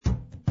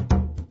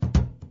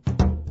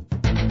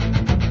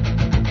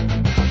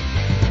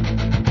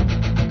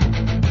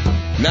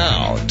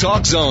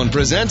Talk Zone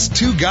presents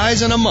Two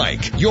Guys and a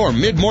Mic, your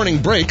mid-morning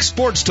break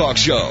sports talk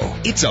show.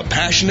 It's a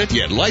passionate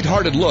yet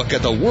lighthearted look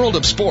at the world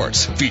of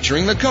sports,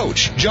 featuring the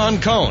coach,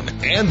 John Cohn,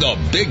 and the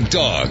big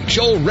dog,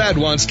 Joel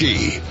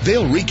Radwanski.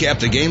 They'll recap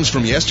the games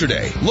from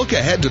yesterday, look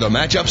ahead to the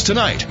matchups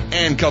tonight,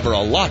 and cover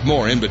a lot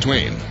more in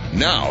between.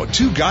 Now,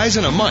 Two Guys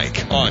and a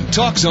Mic on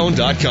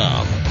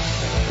TalkZone.com.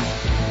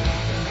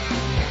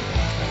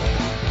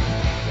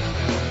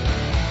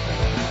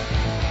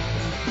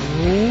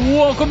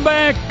 Welcome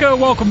back.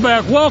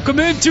 Welcome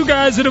in, Two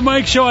Guys at a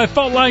Mic show. I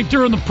felt like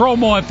during the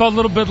promo, I felt a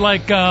little bit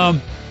like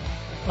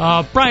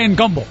Bryant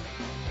Gumble,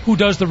 who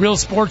does the Real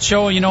Sports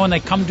Show, you know, and they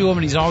come to him,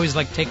 and he's always,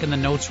 like, taking the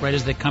notes right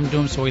as they come to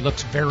him, so he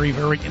looks very,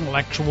 very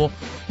intellectual.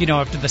 You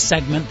know, after the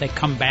segment, they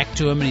come back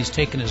to him, and he's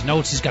taking his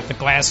notes. He's got the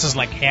glasses,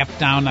 like, half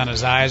down on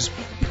his eyes,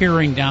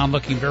 peering down,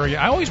 looking very...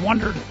 I always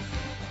wondered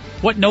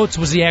what notes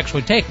was he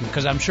actually taking,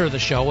 because I'm sure the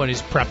show and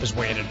his prep is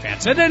way in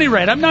advance. At any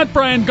rate, I'm not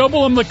Bryant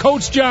Gumble. I'm the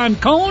coach, John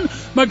Cohn.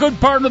 My good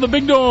partner, the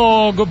big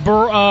dog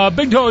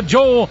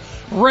Joel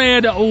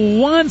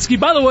Radwanski.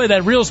 By the way,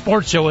 that Real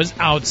Sports Show is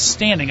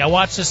outstanding. I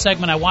watched this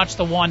segment. I watched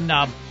the one,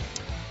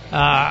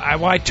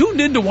 I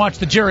tuned in to watch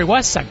the Jerry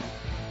West segment,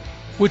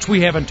 which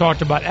we haven't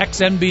talked about.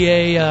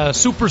 Ex-NBA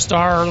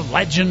superstar,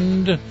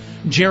 legend,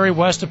 Jerry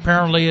West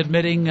apparently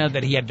admitting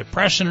that he had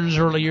depression in his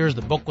early years.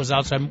 The book was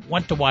out, so I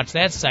went to watch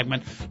that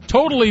segment.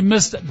 Totally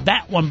missed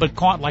that one, but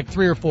caught like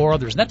 3 or 4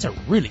 others. That's a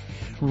really,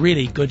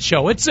 really good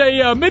show. It's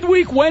a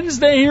midweek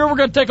Wednesday here. We're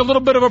going to take a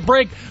little bit of a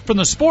break from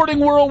the sporting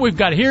world. We've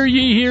got Hear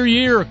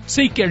Ye, or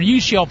Seek, or Ye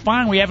Shall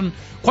Find. We haven't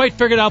quite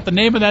figured out the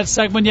name of that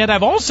segment yet.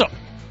 I've also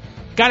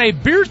got a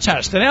beer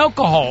test, an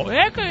alcohol.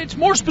 It's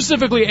more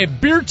specifically a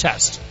beer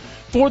test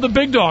for the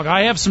big dog.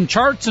 I have some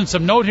charts and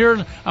some note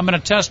here. I'm going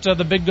to test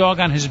the big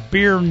dog on his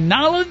beer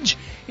knowledge.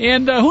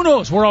 And who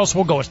knows where else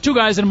we'll go. It's Two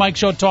Guys and a Mic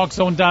show,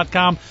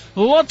 TalkZone.com.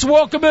 Let's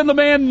welcome in the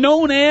man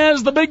known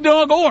as the big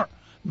dog, or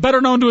better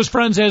known to his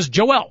friends as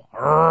Joel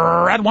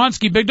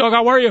Radwanski. Big dog,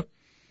 how are you?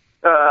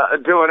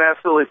 Doing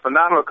absolutely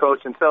phenomenal,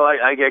 Coach, until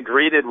I get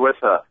greeted with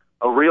a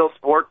Real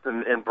Sports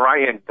and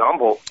Bryant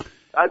Gumble.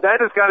 That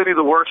has got to be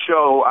the worst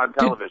show on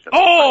television.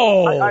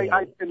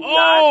 I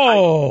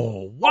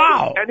cannot.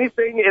 Wow.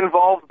 Anything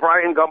involved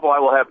Bryant Gumble, I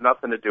will have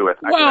nothing to do with.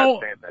 I cannot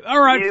stand that. All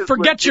right,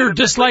 forget your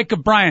dislike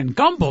of Bryant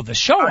Gumble. The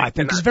show, I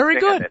think, is very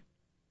good.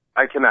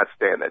 I cannot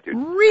stand that, dude.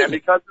 Really? And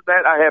because of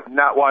that, I have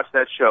not watched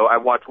that show. I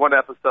watched one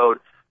episode,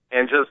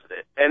 and just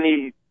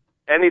anything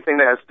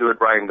that has to do with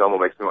Bryant Gumble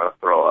makes me want to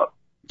throw up.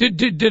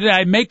 Did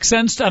I make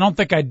sense? I don't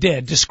think I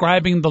did.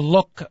 Describing the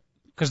look...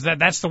 Because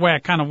that's the way I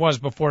kind of was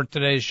before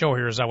today's show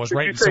here, as I was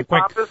writing some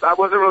quick... Pompous? I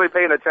wasn't really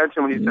paying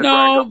attention when you said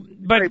No,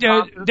 but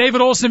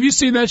David Olson, have you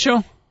seen that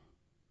show?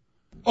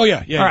 Oh,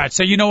 yeah. All right,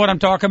 so you know what I'm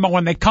talking about.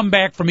 When they come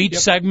back from each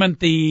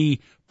segment, the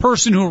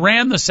person who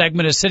ran the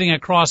segment is sitting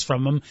across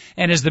from them,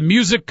 and as the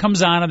music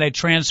comes on and they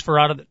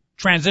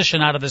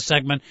transition out of the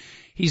segment,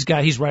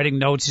 he's writing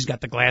notes, he's got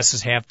the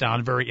glasses half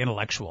down, very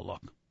intellectual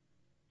look.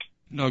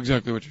 Know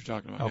exactly what you're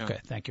talking about. Okay,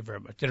 Thank you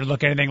very much. Did it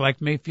look anything like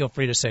me? Feel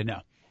free to say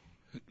no.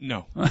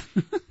 No.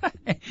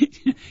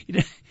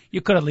 You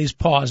could at least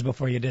pause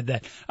before you did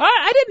that.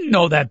 I didn't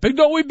know that, Big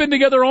Dog. We've been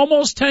together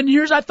almost 10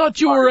 years. I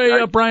thought you were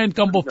a Bryant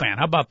Gumble fan.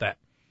 How about that?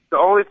 The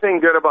only thing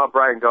good about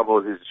Bryant Gumble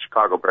is he's a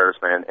Chicago Bears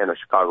fan and a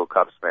Chicago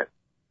Cubs fan.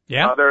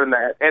 Yeah? Other than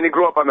that, and he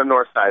grew up on the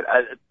north side.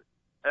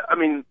 I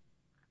mean,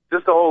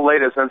 just the whole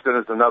latest incident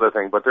is another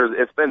thing, but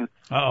it's been...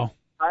 Uh-oh.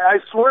 I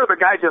swear the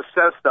guy just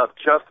says stuff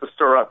just to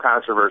stir up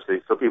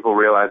controversy so people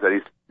realize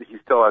that he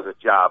still has a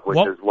job, which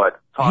is what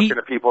talking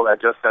to people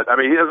that just said. I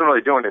mean, he doesn't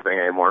really do anything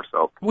anymore.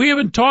 So we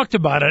haven't talked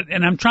about it,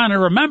 and I'm trying to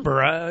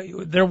remember.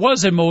 There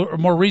was a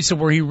more recent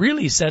where he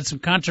really said some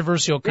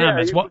controversial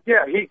comments.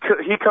 He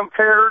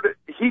compared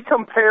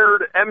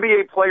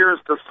NBA players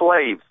to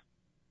slaves.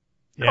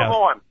 Yeah. Come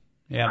on.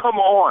 Yeah. Come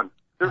on.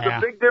 There's a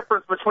big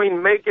difference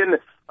between making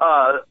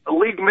a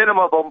league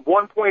minimum of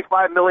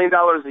 $1.5 million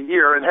a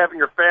year and having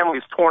your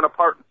families torn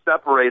apart and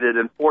separated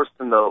and forced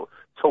to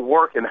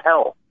work in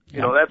hell.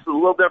 You know, that's a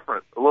little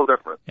different.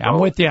 Yeah, I'm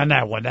with you on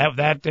that one.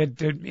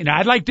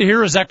 I'd like to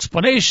hear his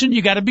explanation.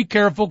 You got to be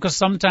careful because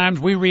sometimes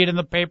we read in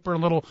the paper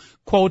and little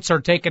quotes are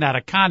taken out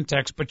of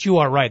context. But you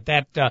are right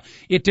that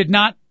it did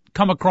not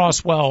come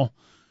across well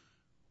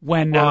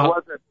when.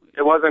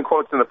 It wasn't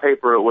quotes in the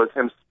paper. It was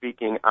him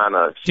speaking on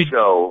a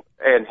show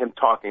and him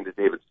talking to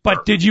David Stern.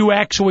 But did you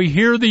actually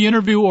hear the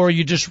interview, or are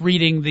you just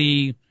reading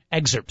the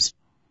excerpts?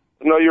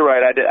 No, you're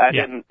right. I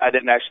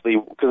didn't actually,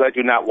 because I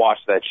do not watch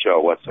that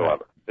show whatsoever.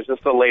 Right. It's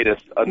just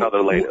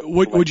another latest.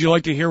 Would you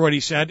like to hear what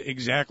he said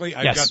exactly?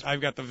 Yes.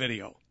 I've got the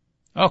video.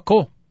 Oh,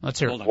 cool. Let's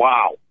hear it.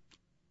 Wow.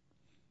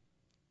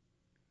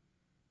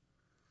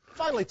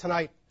 Finally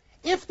tonight,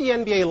 if the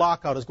NBA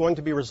lockout is going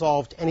to be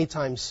resolved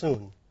anytime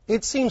soon,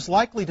 it seems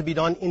likely to be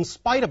done in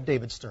spite of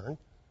David Stern,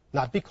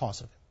 not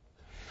because of him.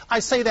 I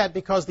say that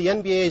because the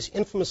NBA's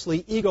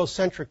infamously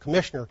egocentric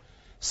commissioner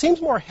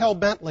seems more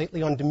hell-bent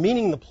lately on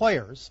demeaning the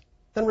players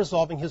than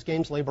resolving his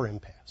game's labor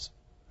impasse.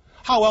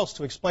 How else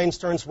to explain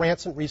Stern's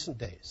rants in recent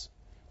days?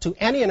 To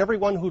any and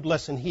everyone who'd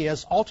listen, he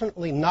has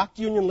alternately knocked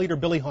union leader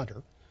Billy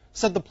Hunter,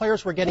 said the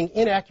players were getting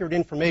inaccurate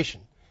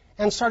information,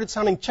 and started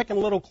sounding Chicken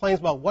Little claims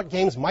about what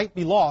games might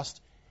be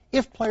lost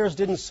if players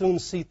didn't soon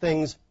see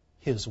things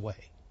his way.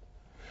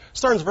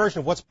 Stern's version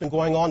of what's been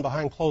going on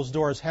behind closed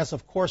doors has,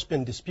 of course,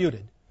 been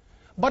disputed,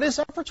 but his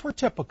efforts were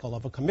typical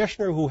of a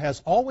commissioner who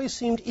has always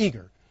seemed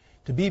eager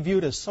to be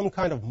viewed as some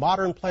kind of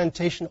modern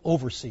plantation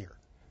overseer,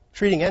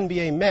 treating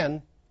NBA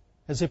men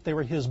as if they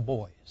were his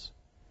boys.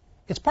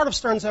 It's part of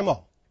Stern's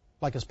M.O.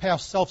 Like his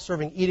past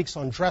self-serving edicts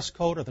on dress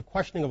code or the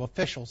questioning of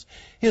officials,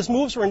 his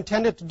moves were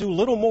intended to do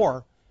little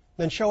more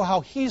than show how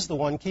he's the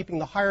one keeping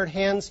the hired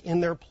hands in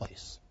their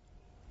place.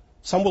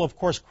 Some will, of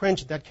course,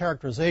 cringe at that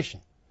characterization,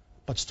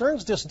 but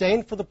Stern's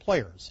disdain for the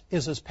players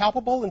is as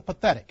palpable and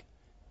pathetic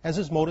as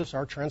his motives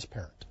are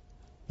transparent.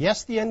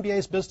 Yes, the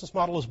NBA's business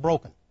model is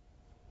broken,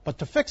 but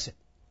to fix it,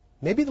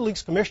 maybe the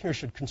league's commissioner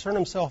should concern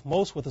himself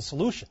most with the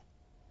solution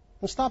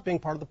and stop being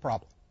part of the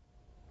problem.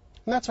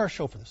 And that's our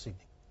show for this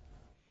evening.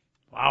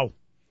 Wow.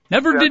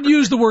 Never did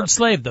use the word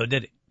slave, though,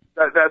 did he?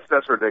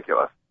 That's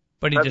ridiculous.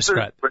 But That's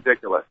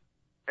ridiculous.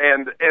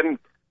 And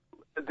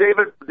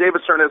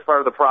David Stern is part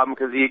of the problem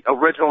because he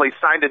originally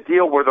signed a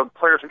deal where the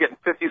players were getting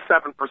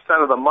 57%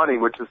 of the money,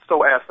 which is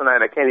so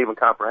asinine I can't even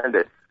comprehend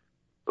it.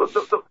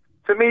 So,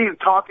 to me,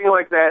 talking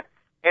like that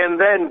and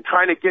then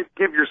trying to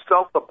give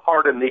yourself the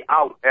part and the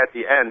out at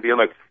the end, being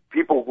like,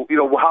 people,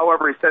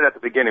 however he said at the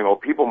beginning, well,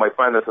 people might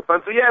find this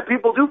offensive. Yeah,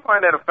 people do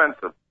find that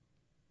offensive.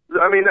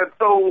 I mean, that's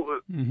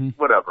so,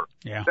 whatever.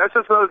 Yeah. That's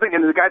just another thing.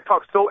 And the guy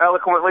talks so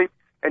eloquently,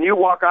 and you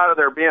walk out of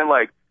there being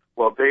like,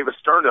 well, David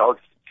Stern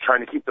is trying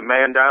to keep the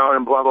man down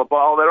and blah, blah, blah,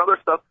 all that other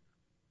stuff.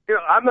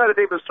 I'm not a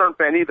David Stern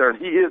fan either, and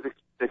he is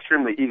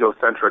extremely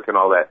egocentric and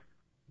all that.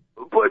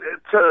 But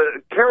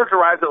to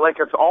characterize it like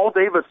it's all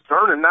David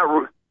Stern and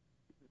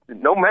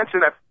no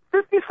mention that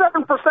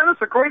 57% is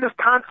the greatest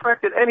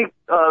contract that any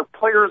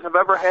players have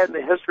ever had in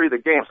the history of the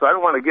game. So I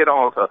don't want to get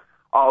on to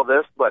all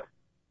this, but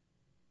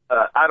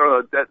I don't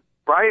know, that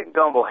Bryant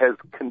Gumble has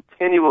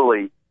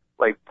continually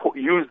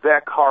used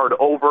that card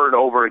over and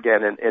over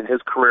again in his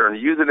career, and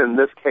to use it in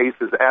this case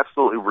is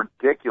absolutely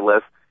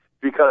ridiculous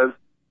because,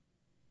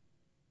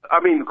 I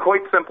mean,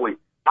 quite simply,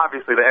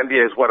 obviously the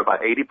NBA is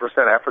about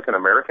 80% African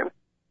American?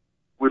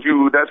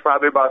 That's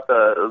probably about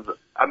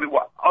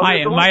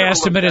my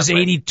estimate is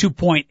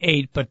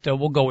 82.8, but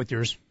we'll go with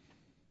yours.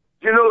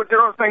 You know what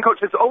I'm saying, Coach?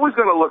 It's always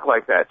going to look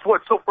like that. So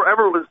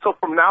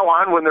from now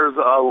on, when there's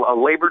a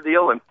labor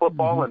deal in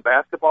football and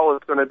basketball,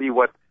 it's going to be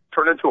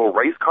turn into a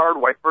race card,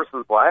 white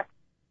versus black.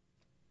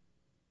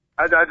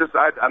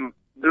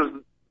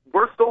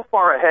 We're so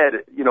far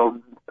ahead.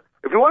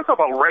 If you want to talk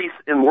about race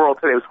in the world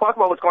today, let's talk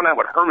about what's going on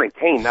with Herman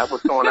Cain, not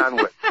what's going on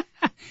with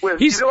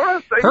you know what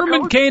I'm saying,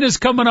 Herman Cain is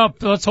coming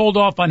up. Let's hold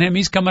off on him.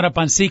 He's coming up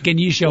on Seek and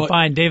Ye Shall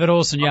Find. David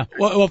Olson, yeah.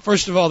 Well,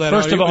 first of all,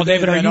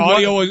 David,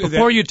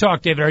 before you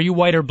talk, David, are you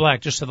white or black?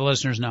 Just so the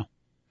listeners know.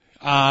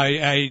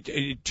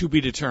 To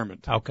be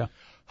determined. Okay.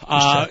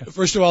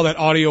 First of all, that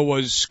audio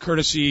was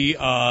courtesy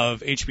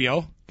of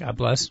HBO. God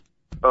bless.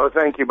 Oh,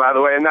 thank you, by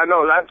the way. And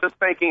I'm just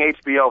thanking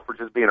HBO for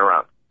just being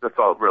around. That's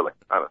all, really,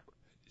 honestly.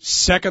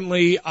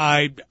 Secondly,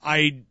 I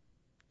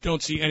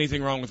don't see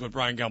anything wrong with what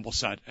Bryant Gumble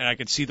said, and I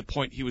can see the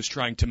point he was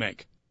trying to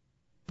make.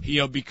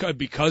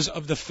 Because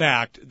of the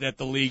fact that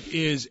the league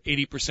is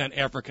 80%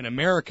 African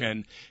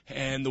American,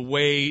 and the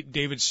way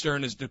David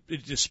Stern is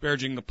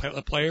disparaging the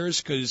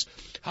players, because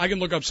I can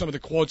look up some of the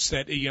quotes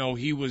that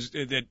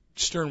that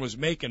Stern was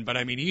making, but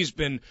I mean he's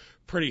been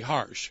pretty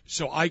harsh.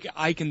 So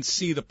I can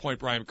see the point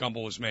Bryant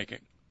Gumble was making.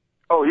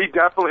 Oh, he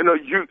definitely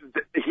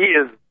he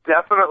has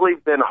definitely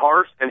been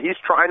harsh, and he's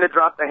trying to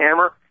drop the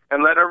hammer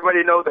and let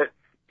everybody know that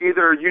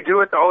either you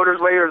do it the Otis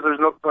way or there's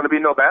going to be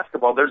no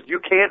basketball. You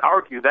can't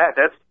argue that.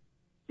 That's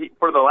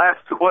for the last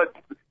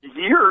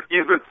year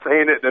he's been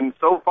saying it, and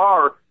so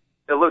far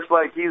it looks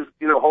like he's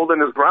holding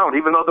his ground,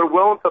 even though they're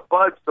willing to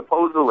budge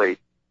supposedly.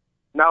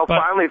 Now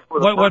finally,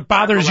 what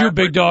bothers you,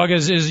 big dog,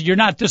 is you're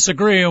not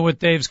disagreeing with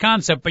Dave's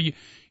concept, but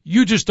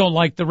you just don't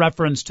like the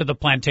reference to the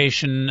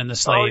plantation and the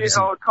slaves.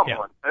 Come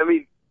on. I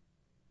mean,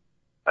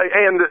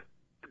 and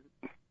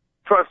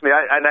trust me,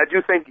 I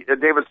do think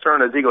David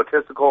Stern is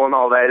egotistical and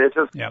all that. It's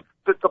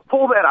just to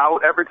pull that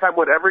out every time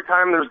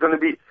there's going to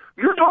be.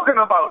 You're talking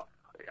about.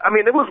 I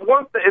mean,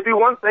 it'd be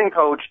one thing,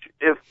 Coach,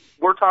 if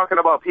we're talking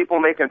about people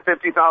making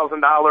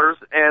 $50,000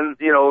 and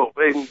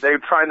they're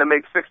trying to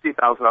make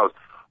 $60,000.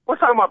 We're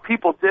talking about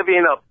people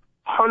divvying up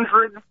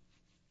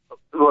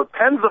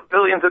tens of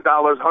billions of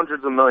dollars,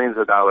 hundreds of millions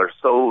of dollars.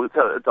 So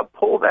to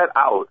pull that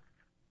out,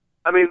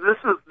 I mean,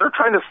 they're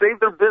trying to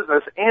save their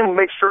business and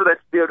make sure that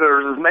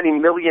there's as many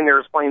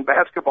millionaires playing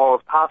basketball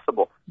as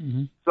possible.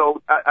 Mm-hmm.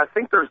 So I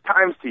think there's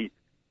times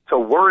to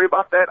worry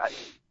about that.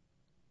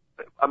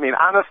 I mean,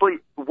 honestly,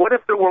 what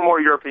if there were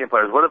more European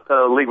players? What if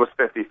the league was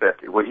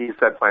 50-50? Would he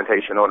said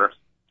plantation owners?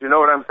 Do you know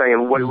what I'm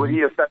saying? Would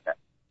he have said that?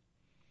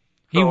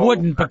 He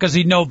wouldn't, because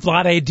he'd know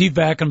Vlade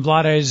Divac and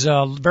Vlade's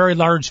very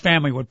large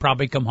family would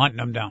probably come hunting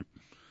him down.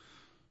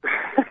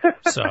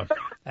 So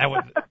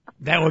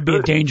that would be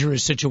a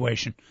dangerous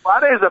situation.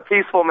 Vlade is a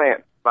peaceful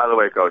man. by the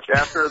way, Coach.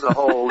 After the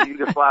whole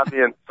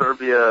Yugoslavian,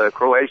 Serbia,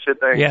 Croatia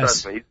thing, yes.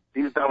 Trust me,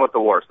 he's done with the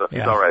war stuff.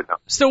 He's all right now.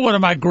 Still one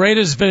of my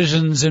greatest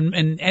visions in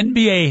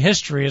NBA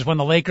history is when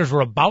the Lakers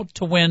were about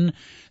to win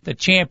the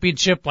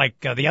championship, like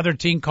the other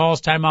team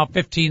calls timeout,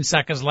 15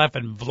 seconds left,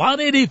 and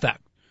Vlade Divac,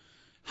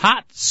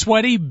 hot,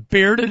 sweaty,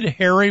 bearded,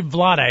 hairy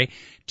Vlade,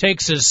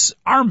 takes his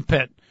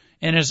armpit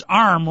and his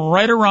arm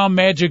right around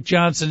Magic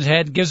Johnson's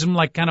head, gives him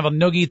like kind of a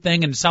noogie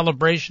thing and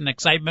celebration,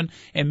 excitement,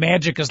 and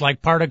Magic is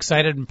like part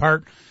excited and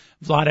part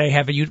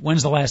Vlade,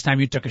 when's the last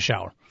time you took a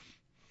shower?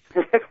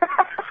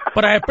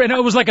 But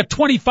it was like a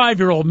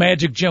 25-year-old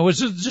Magic Joe. It was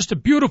just a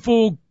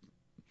beautiful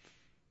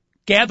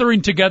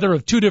gathering together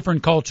of two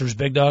different cultures,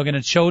 Big Dog, and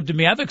it showed to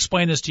me, I've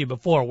explained this to you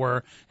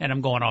before, and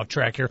I'm going off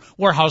track here,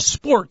 how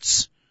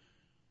sports,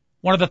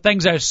 one of the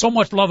things I so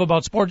much love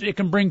about sports, it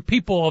can bring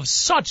people of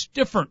such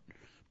different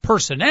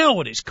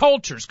personalities,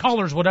 cultures,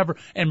 colors, whatever,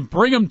 and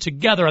bring them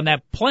together on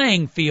that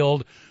playing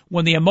field.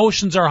 When the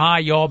emotions are high,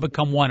 you all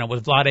become one. It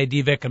was Vlade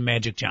Divac and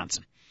Magic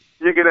Johnson.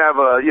 You could have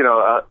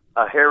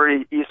a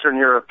hairy Eastern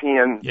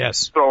European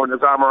throwing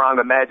his arm around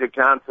a Magic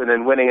Johnson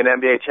and winning an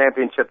NBA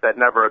championship that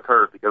never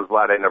occurred because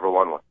Vlade never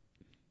won one.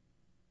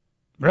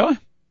 Really?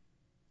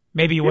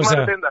 Maybe it was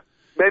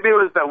maybe it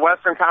was the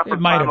Western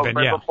Conference Finals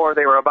before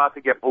they were about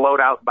to get blowed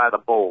out by the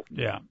Bulls.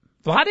 Yeah.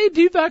 Vlade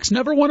Divac's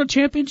never won a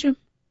championship?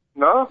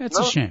 No. That's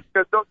a shame.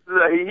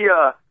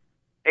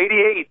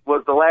 88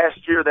 was the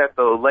last year that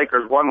the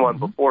Lakers won one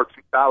before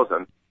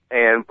 2000,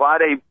 and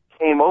Vlade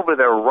came over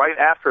there right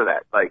after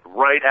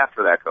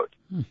that, Coach.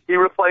 He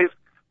replaced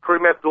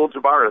Kareem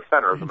Abdul-Jabbar as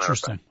center, as a matter of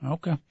fact.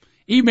 Okay.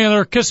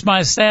 Emailer Kiss My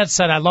Stats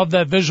said, I love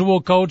that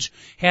visual, Coach.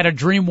 Had a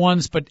dream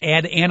once, but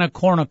add Anna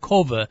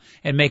Kournikova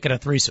and make it a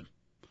threesome.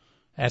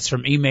 That's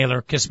from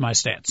emailer Kiss My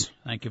Stats.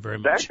 Thank you very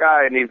much. That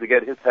guy needs to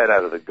get his head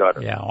out of the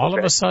gutter. Yeah, all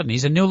of a sudden.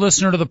 He's a new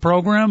listener to the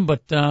program,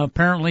 but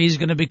apparently he's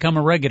going to become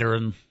a regular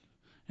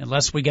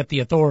unless we get the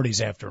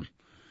authorities after him.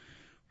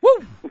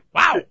 Woo!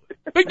 Wow!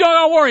 Big Dog,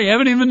 how are you? I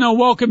haven't even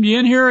welcomed you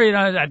in here.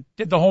 I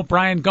did the whole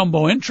Bryant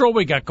Gumble intro.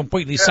 We got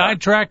completely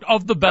sidetracked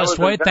of the best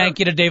way. Thank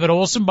you to David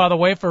Olson, by the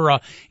way, for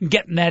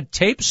getting that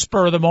tape,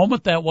 spur of the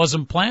moment. That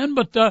wasn't planned,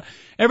 but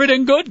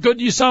everything good?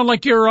 Good. You sound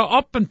like you're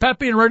up and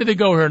peppy and ready to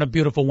go here on a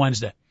beautiful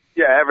Wednesday.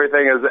 Yeah,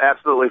 everything is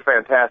absolutely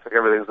fantastic.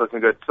 Everything's looking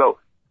good. So,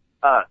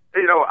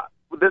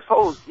 this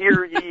whole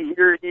hear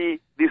ye,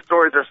 these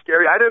stories are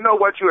scary. I didn't know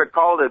what you had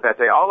called it that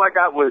day. All I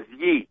got was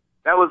ye.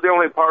 That was the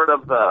only part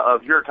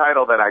of your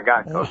title that I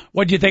got, Coach.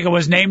 What do you think it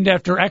was named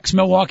after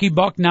ex-Milwaukee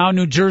Buck, now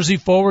New Jersey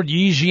forward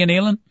Ye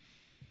Jianelin?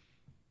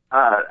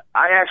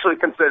 I actually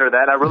consider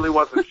that. I really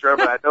wasn't sure,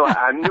 but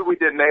I knew we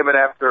didn't name it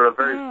after a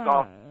very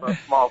soft,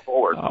 small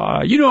forward.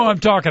 You know what I'm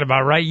talking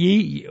about, right?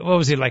 Ye, what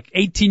was he, like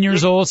 18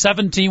 years old,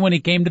 17 when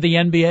he came to the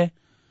NBA?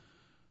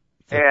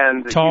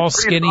 And tall,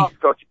 skinny. Soft,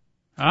 Coach.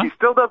 Huh? He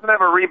still doesn't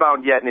have a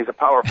rebound yet, and he's a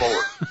power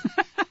forward.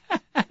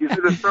 He's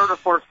in his third or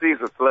fourth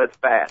season, so that's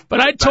fast.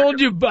 But I told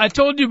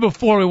you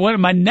before we went to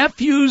my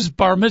nephew's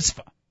bar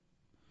mitzvah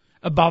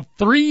about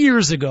 3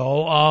 years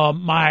ago.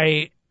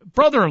 My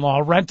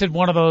brother-in-law rented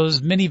one of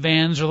those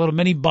minivans or little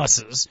mini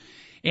buses,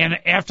 and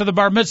after the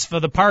bar mitzvah,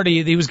 the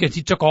party,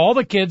 he took all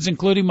the kids,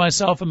 including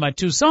myself and my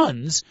two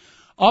sons,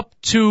 up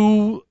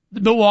to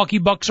the Milwaukee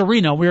Bucks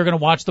arena. We were going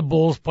to watch the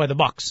Bulls play the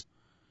Bucks.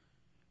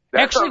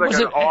 That Actually, was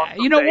it?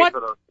 Awesome, you know what?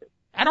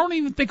 I don't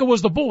even think it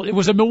was the Bulls. It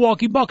was a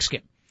Milwaukee Bucks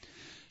game.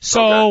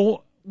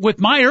 So with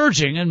my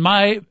urging and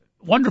my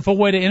wonderful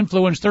way to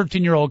influence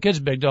 13-year-old kids,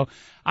 Big Dog,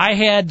 I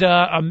had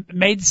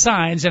made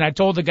signs, and I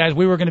told the guys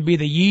we were going to be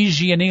the Ye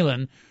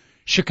Jianelin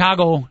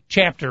Chicago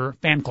chapter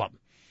fan club.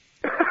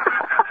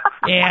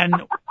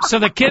 And so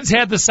the kids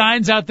had the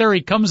signs out there.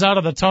 He comes out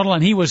of the tunnel,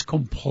 and he was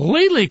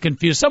completely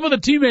confused. Some of the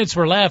teammates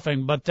were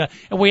laughing, but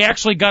and we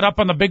actually got up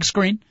on the big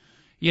screen.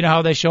 You know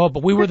how they show up,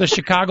 but we were the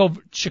Chicago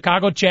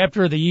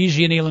chapter of the Ye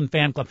Jianelin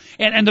fan club.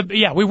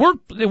 We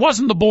weren't, it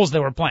wasn't the Bulls they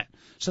were playing.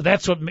 So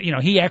that's what,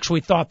 he actually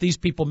thought these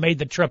people made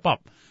the trip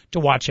up to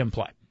watch him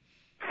play.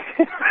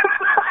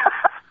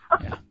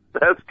 Yeah.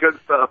 That's good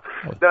stuff.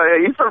 No,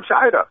 he's from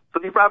China, so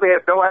he probably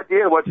had no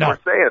idea what you were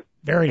saying.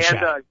 Very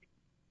shy.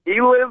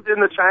 He lived in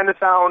the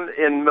Chinatown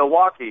in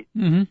Milwaukee,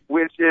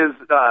 which is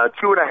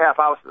 2.5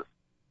 houses.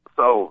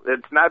 So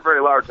it's not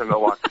very large in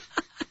Milwaukee.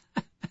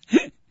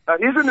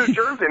 He's in New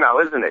Jersey now,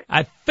 isn't he?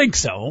 I think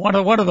so. One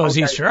of those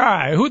Easter. All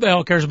right, who the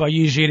hell cares about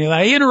Ye Jianelin?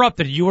 I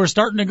interrupted you. You were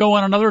starting to go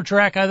on another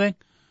track, I think.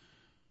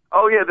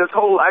 Oh yeah,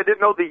 I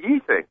didn't know the Ye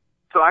thing,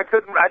 so I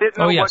didn't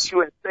know what you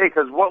would say,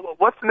 because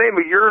what's the name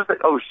of yours?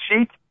 Oh,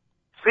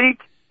 seek,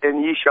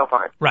 and ye shall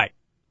find. Right.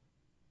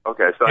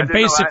 Okay, so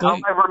all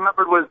I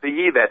remembered was the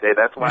Ye that day.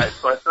 That's why.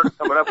 So I started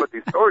coming up with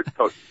these stories,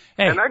 Coach.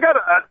 Hey. And I've got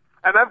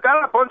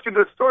a bunch of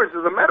good stories.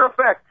 As a matter of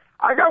fact,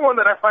 I got one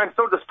that I find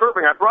so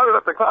disturbing. I brought it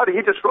up to Cloudy.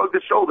 He just shrugged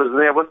his shoulders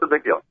and said, "What's the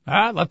big deal?"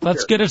 All right,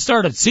 let's get it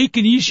started. Seek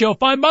and ye shall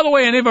find. By the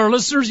way, any of our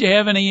listeners, you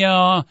have any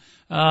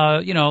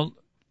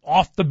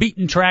off the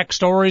beaten track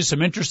stories,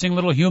 some interesting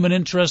little human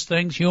interest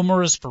things,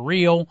 humorous, for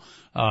real,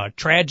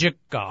 tragic,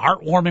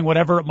 heartwarming,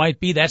 whatever it might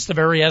be. That's the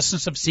very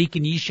essence of Seek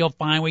and Ye Shall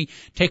Find. We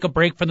take a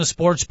break from the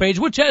sports page,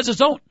 which has its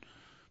own.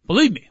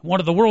 Believe me,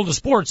 one of the world of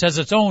sports has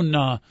its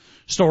own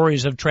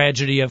stories of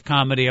tragedy, of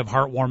comedy, of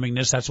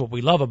heartwarmingness. That's what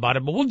we love about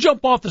it. But we'll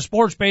jump off the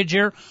sports page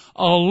here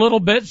a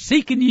little bit.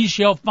 Seek and Ye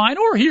Shall Find,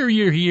 or Hear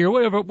Ye Hear,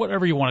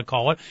 whatever you want to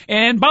call it.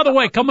 And by the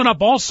way, coming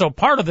up also,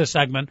 part of this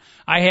segment,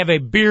 I have a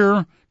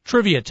beer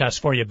trivia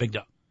test for you, Big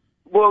Dog.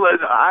 Well,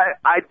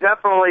 I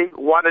definitely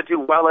want to do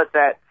well at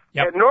that.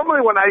 Yep. And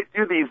normally when I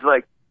do these,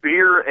 like,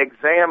 beer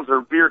exams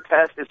or beer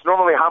tests, it's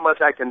normally how much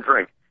I can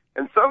drink.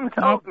 And something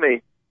tells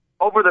me,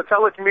 over the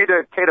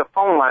telecommunicated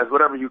phone lines,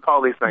 whatever you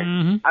call these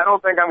things, I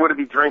don't think I'm going to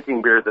be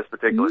drinking beer this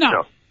particular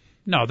show.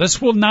 No,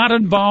 this will not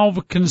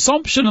involve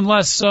consumption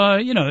unless,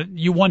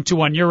 you want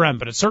to on your end,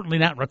 but it's certainly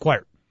not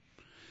required.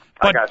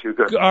 I got you.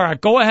 Good. All right,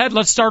 go ahead.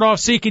 Let's start off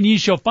Seek and Ye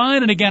Shall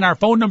Find. And again, our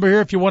phone number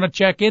here, if you want to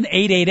check in,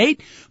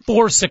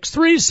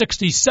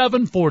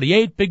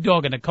 888-463-6748. Big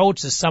Dog and the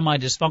Coach, the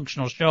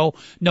semi-dysfunctional show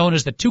known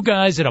as the Two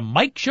Guys at a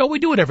Mic show. We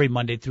do it every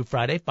Monday through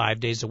Friday, 5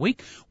 days a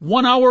week.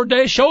 1 hour a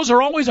day. Shows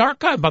are always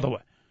archived, by the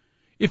way.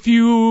 If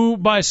you,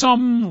 by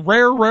some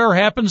rare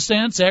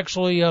happenstance,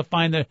 actually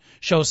find the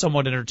show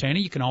somewhat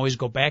entertaining, you can always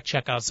go back,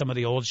 check out some of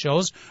the old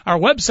shows. Our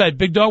website,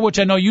 Big Dog, which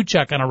I know you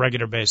check on a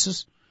regular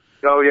basis.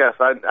 Oh, yes,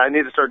 I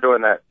need to start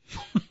doing that.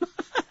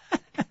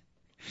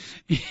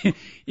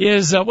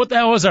 Is what the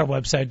hell is our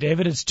website,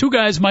 David? It's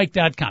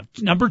twoguysmike.com.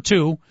 Number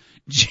 2,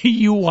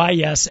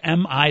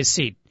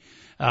 GUISMIC.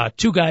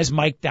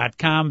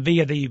 Twoguysmike.com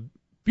via the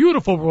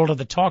beautiful world of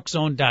the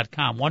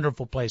TalkZone.com.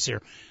 Wonderful place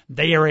here.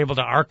 They are able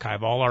to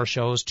archive all our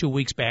shows 2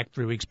 weeks back,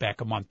 3 weeks back,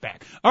 a month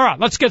back. All right,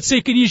 let's get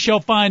Seek and Ye Shall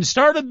Find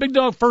started. Big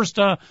Dog, first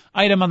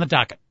item on the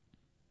docket.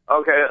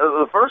 Okay,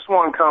 the first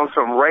one comes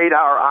from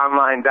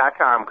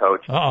RadarOnline.com,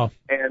 Coach. Uh-oh.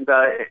 And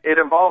it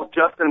involves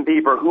Justin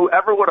Bieber.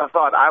 Whoever would have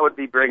thought I would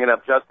be bringing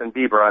up Justin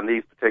Bieber on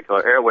these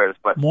particular airwaves?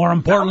 But more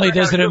importantly,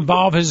 does it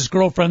involve his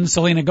girlfriend,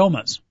 Selena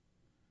Gomez?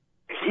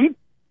 Who's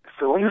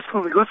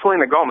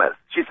Selena Gomez?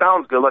 She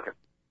sounds good looking.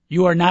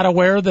 You are not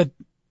aware that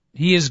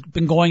he has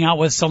been going out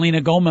with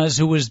Selena Gomez,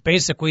 who is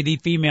basically the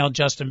female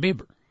Justin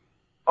Bieber?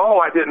 Oh,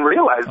 I didn't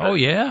realize that. Oh,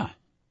 yeah.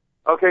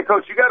 Okay,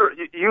 Coach, you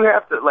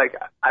have to, like,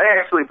 I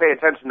actually pay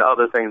attention to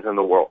other things in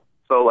the world.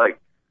 So, like,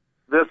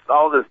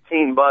 all this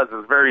teen buzz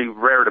is very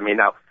rare to me.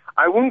 Now,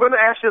 I'm going to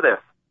ask you this.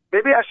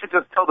 Maybe I should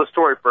just tell the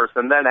story first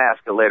and then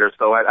ask it later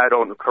so I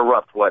don't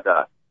corrupt what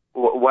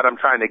I'm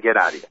trying to get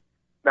out of you.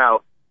 Now,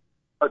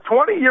 a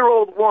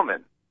 20-year-old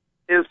woman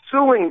is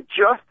suing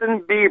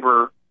Justin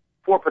Bieber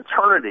for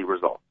paternity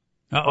results.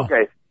 Uh-oh.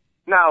 Okay.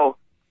 Now,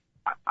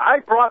 I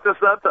brought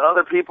this up to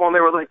other people, and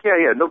they were like,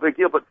 yeah, no big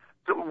deal. But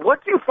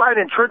what do you find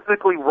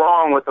intrinsically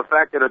wrong with the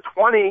fact that a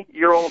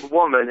 20-year-old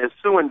woman is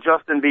suing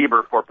Justin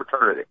Bieber for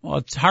paternity? Well,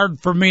 it's hard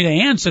for me to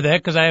answer that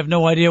because I have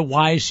no idea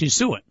why she's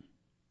suing.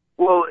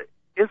 Well,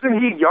 isn't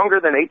he younger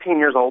than 18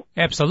 years old?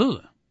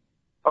 Absolutely.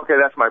 Okay,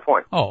 that's my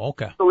point. Oh,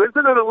 okay. So isn't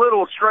it a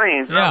little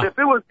strange? Yeah. If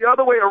it was the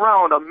other way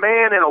around, a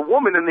man and a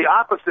woman in the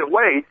opposite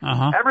way,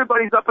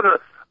 everybody's up in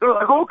they're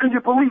like, oh, can you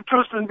believe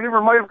Justin Bieber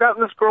might have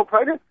gotten this girl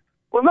pregnant?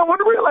 Well, no one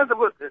realized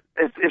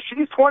if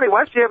she's 20,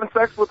 why is she having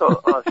sex with a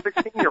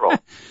 16-year-old?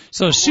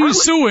 So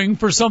she's suing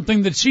for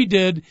something that she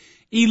did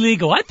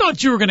illegal. I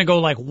thought you were going to go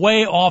like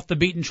way off the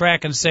beaten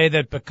track and say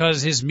that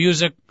because his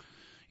music,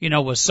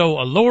 was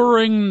so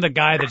alluring, the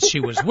guy that she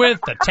was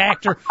with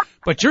attacked her.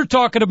 But you're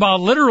talking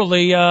about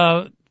literally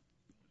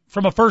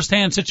from a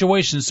first-hand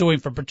situation suing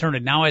for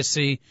paternity. Now I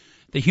see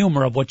the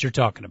humor of what you're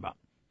talking about.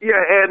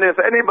 Yeah, and if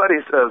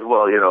anybody says,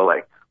 well,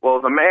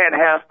 the man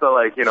has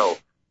to,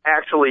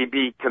 actually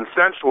be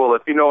consensual,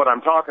 if you know what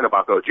I'm talking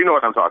about, Coach. You know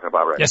what I'm talking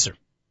about, right? Yes, sir.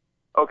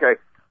 Okay.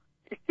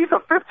 He's a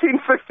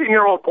 15,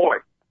 16-year-old boy.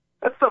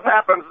 That stuff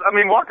happens. I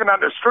mean, walking down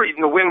the street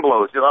and the wind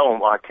blows.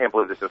 I can't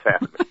believe this just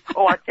happened.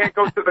 I can't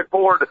go to the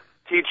board,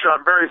 teacher.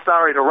 I'm very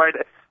sorry to write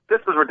it.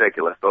 This is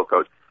ridiculous, though,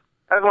 Coach.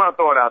 I just want to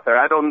throw it out there.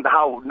 I don't know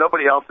how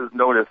nobody else has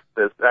noticed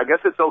this. I guess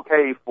it's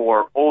okay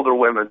for older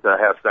women to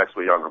have sex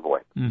with younger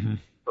boys. Mm-hmm.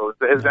 So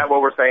is that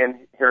what we're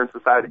saying here in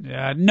society?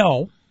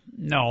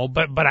 No,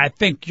 but I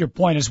think your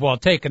point is well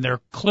taken. There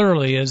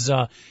clearly is,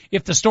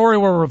 if the story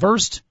were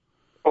reversed.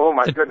 Oh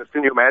my goodness,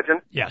 can you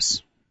imagine?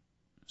 Yes.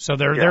 So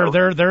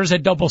there's a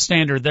double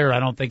standard there. I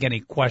don't think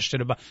any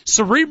question about.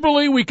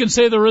 Cerebrally, we can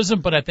say there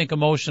isn't, but I think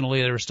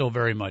emotionally there still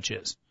very much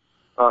is.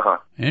 Uh-huh.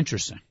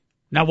 Interesting.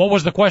 Now, what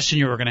was the question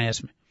you were going to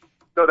ask me?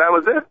 No, that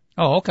was it.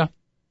 Oh, okay.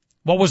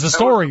 What was the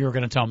story you were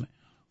going to tell me?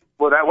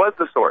 Well, that was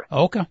the story.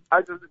 Okay.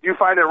 You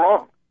find it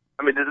wrong.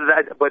 I mean,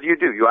 but you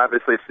do. You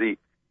obviously see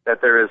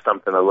that there is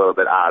something a little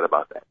bit odd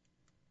about that.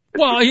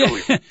 Well,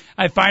 yeah,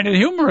 I find it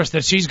humorous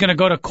that she's going to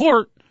go to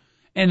court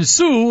and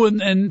sue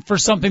and for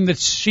something that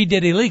she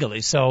did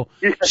illegally. So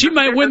she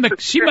might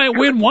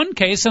win one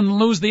case and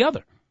lose the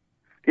other.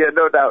 Yeah,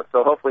 no doubt.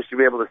 So hopefully she'll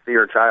be able to see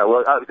her child.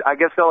 Well, I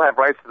guess they'll have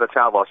rights to the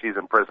child while she's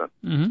in prison.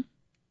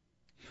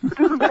 Mm-hmm. It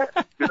doesn't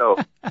matter.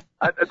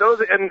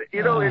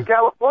 In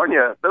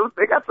California,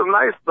 they got some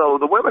nice, though.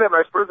 The women have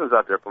nice prisons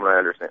out there, from what I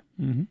understand.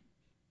 Mm-hmm.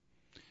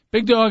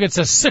 Big Dog, it's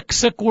a sick,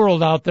 sick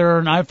world out there,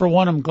 and I, for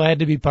one, am glad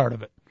to be part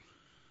of it.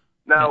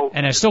 Now,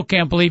 and I still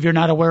can't believe you're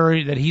not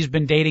aware that he's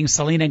been dating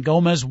Selena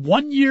Gomez,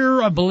 1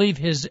 year, I believe,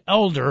 his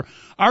elder.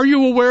 Are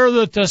you aware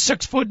that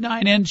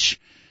 6'9"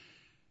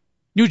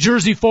 New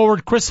Jersey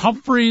forward Chris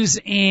Humphries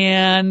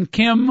and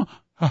Kim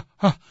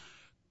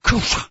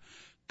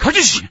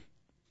Kardashian,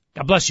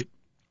 God bless you,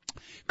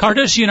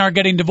 Kardashian are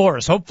getting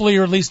divorced? Hopefully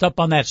you're at least up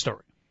on that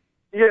story.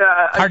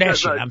 Yeah,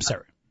 Kardashian, I'm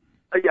sorry.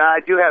 Yeah, I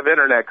do have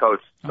internet,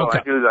 Coach. So okay.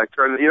 I do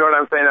turn. You know what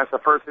I'm saying? That's the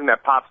first thing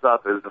that pops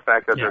up is the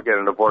fact that they're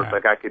getting divorced.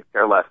 Right. Like I could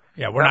care less.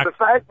 Yeah, we're not.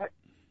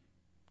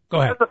 Go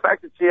ahead. The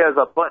fact that she has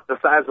a butt the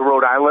size of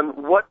Rhode Island.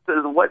 What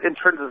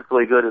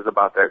intrinsically good is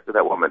about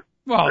that woman?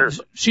 Well,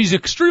 she's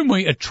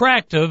extremely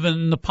attractive,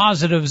 and the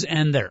positives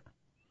end there.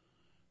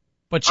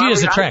 But she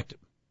is attractive.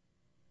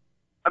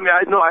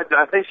 I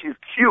think she's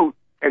cute.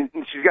 And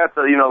she's got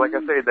the, like I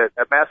say,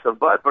 that massive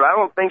butt, but I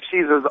don't think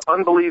she's as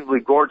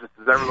unbelievably gorgeous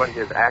as everybody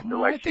has acted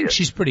like she is. I think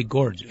she's pretty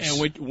gorgeous.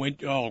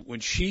 And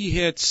when she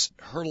hits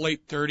her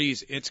late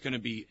 30s, it's going to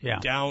be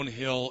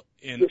downhill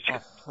in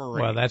a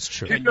hurry. Well, that's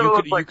true. And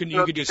you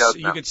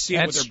can see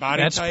it with her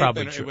body type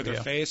and with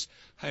her face.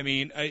 I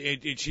mean,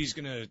 she's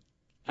going to.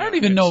 I don't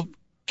even know.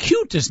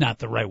 Cute is not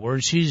the right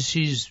word.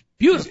 She's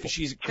beautiful.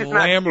 She's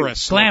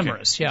glamorous.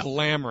 Glamorous, yeah.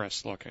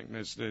 Glamorous looking.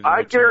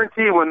 I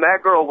guarantee when that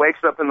girl wakes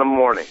up in the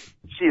morning,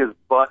 she is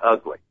butt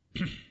ugly.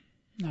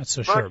 Not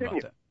so sure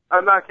about that.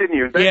 I'm not kidding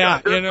you.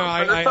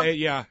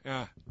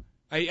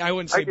 I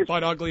wouldn't say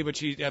butt ugly,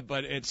 but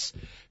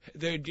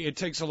it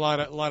takes a lot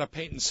of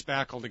paint and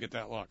spackle to get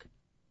that look.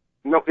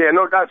 No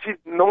doubt.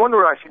 No wonder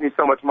why she needs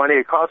so much money.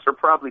 It costs her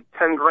probably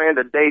 $10,000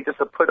 a day just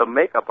to put a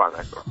makeup on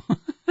that girl.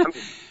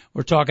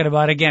 We're talking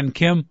about, again,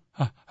 Kim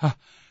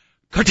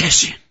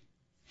Kardashian. You're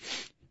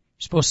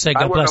supposed to say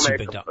God bless you,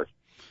 Big Dog.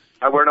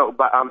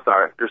 I'm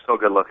sorry. You're so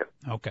good looking.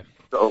 Okay.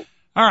 So.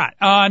 All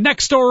right.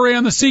 Next story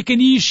on the Seek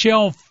and Ye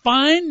Shall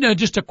Find.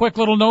 Just a quick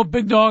little note,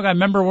 Big Dog. I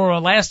remember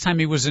last time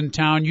he was in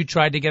town, you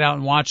tried to get out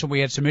and watch, and we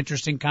had some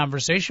interesting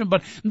conversation.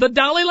 But the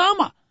Dalai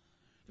Lama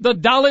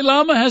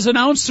has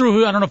announced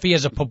through, I don't know if he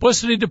has a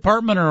publicity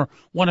department or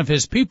one of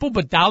his people,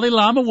 but Dalai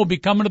Lama will be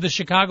coming to the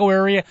Chicago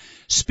area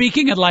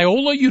speaking at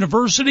Loyola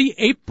University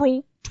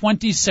April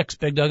 26th,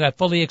 Big Dog. I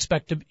fully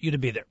expect you to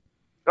be there.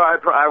 No,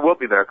 I will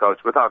be there, Coach,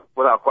 without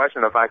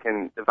question. If I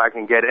can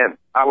get in,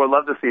 I would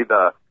love to see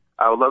the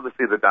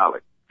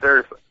Dalai.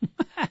 Seriously,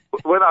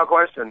 without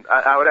question.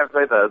 I would have to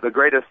say the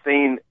greatest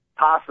scene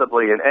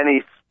possibly in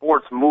any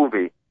sports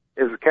movie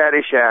is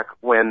Caddyshack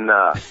when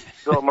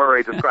Bill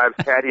Murray describes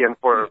caddying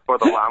for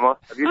the llama.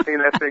 Have you seen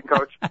that thing,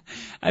 Coach?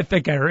 I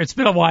think it's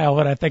been a while,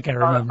 but I think I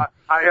remember.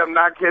 I am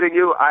not kidding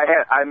you.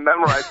 I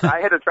memorized.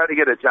 I had to try to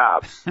get a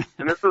job,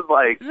 and this was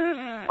like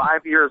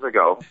 5 years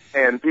ago.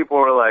 And people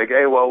were like,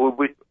 "Hey, well,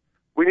 we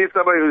need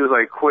somebody who's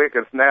like quick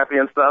and snappy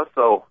and stuff."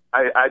 So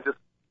I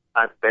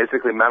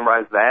basically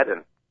memorized that,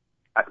 and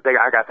I think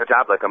I got the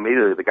job like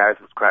immediately. The guy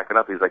was cracking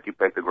up. He's like, "You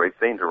picked a great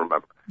scene to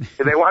remember."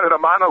 And they wanted a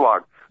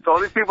monologue. So all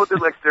these people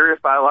did like serious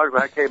dialogues.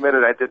 I came in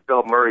and I did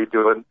Bill Murray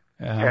doing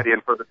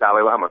caddying for the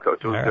Dalai Lama,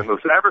 Coach. It was good news.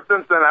 And ever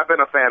since then, I've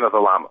been a fan of the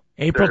Lama.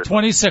 April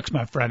 26th,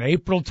 my friend.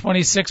 April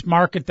 26th.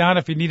 Mark it down.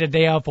 If you need a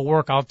day off of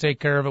work, I'll take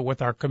care of it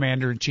with our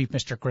Commander-in-Chief,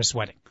 Mr. Chris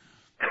Wedding.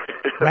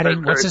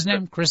 Wedding, what's his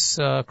name? Chris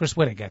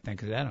Wedding, I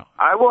think.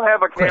 I will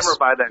have a camera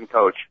by then,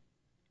 Coach.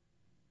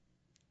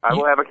 I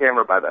will have a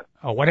camera by then.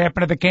 Oh, what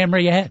happened to the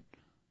camera you had?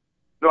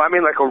 No, I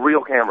mean like a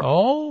real camera.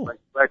 Oh.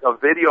 Like a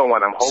video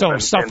one, I'm hoping. So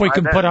stuff we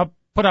can put up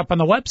on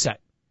the website.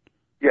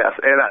 Yes,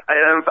 and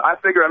I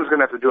figure I'm just going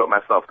to have to do it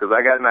myself because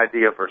I got an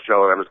idea for a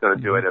show and I'm just going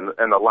to do it,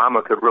 and the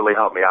llama could really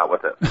help me out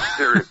with it.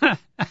 Seriously.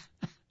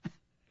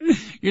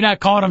 You're not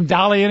calling him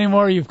Dolly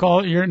anymore.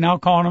 You're now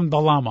calling him the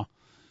llama.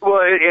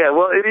 Well,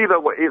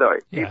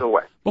 either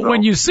way. But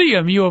when you see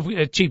him, you have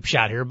a cheap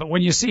shot here. But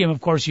when you see him, of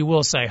course, you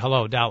will say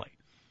hello, Dolly.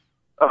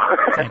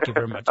 Thank you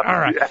very much. All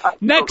right. Yeah,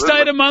 next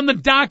item on the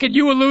docket,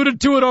 you alluded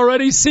to it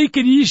already. Seek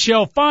and ye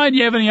shall find.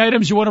 You have any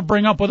items you want to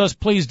bring up with us,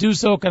 please do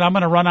so, because I'm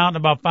going to run out in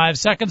about 5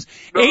 seconds.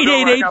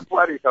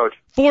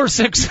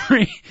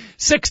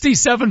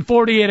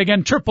 888-463-6748.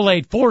 Again,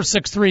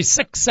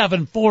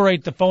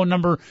 888-463-6748, the phone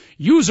number.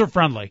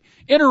 User-friendly,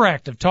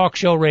 interactive talk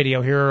show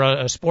radio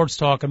here, sports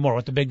talk and more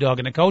with the Big Dog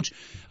and the Coach.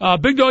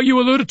 Big Dog, you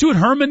alluded to it.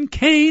 Herman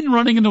Cain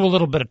running into a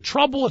little bit of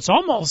trouble. It's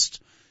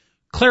almost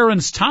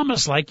Clarence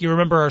Thomas, like you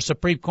remember our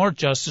Supreme Court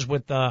justice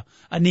with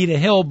Anita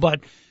Hill, but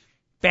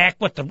back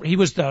he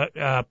was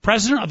the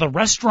president of the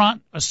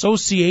Restaurant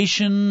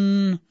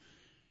Association.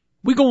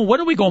 What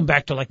are we going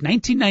back to, like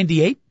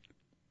 1998?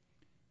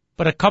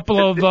 But a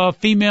couple of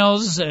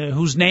females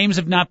whose names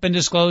have not been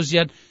disclosed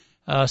yet,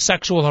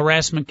 sexual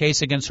harassment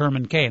case against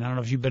Herman Cain. I don't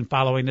know if you've been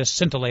following this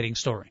scintillating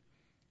story.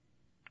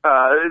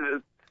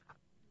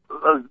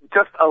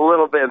 Just a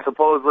little bit. And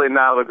supposedly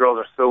now the girls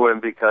are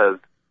suing because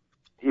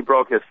he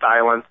broke his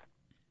silence.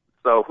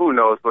 So who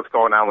knows what's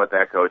going on with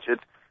that, Coach?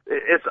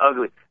 It's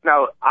ugly.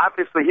 Now,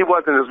 obviously, he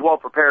wasn't as well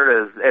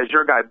prepared as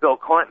your guy Bill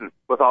Clinton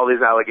with all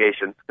these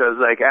allegations, because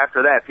like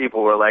after that,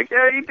 people were like,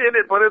 "Yeah, he did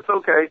it, but it's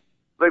okay."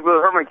 Like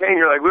with Herman Cain,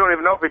 you're like, "We don't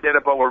even know if he did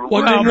it, but we're."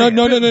 Well,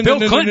 no.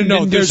 Bill Clinton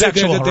didn't do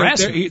sexual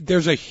harassment.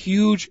 There's a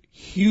huge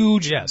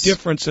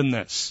difference in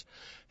this.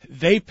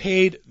 They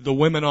paid the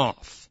women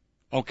off.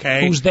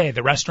 Okay. Who's they?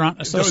 The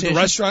restaurant association. The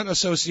restaurant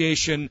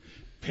association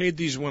paid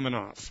these women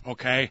off.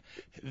 Okay.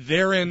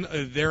 Therein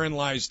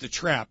lies the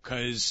trap,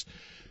 because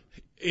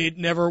it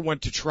never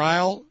went to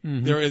trial.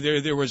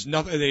 Mm-hmm. There was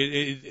nothing.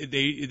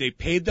 They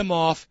paid them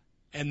off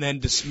and then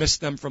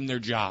dismissed them from their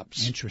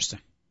jobs. Interesting.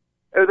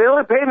 They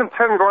only paid him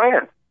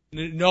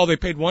 $10,000. No, they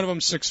paid one of them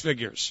 6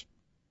 figures.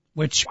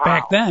 Which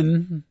back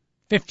then,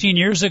 15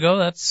 years ago,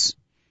 that's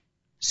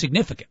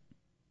significant.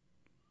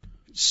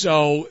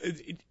 So,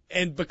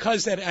 and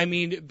because that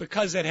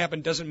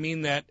happened doesn't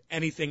mean that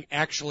anything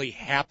actually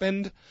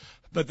happened.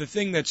 But the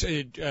thing that's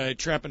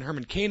trapping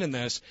Herman Cain in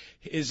this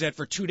is that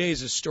for 2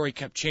 days his story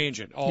kept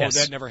changing. Oh, yes.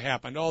 That never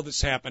happened. Oh,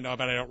 this happened. Oh,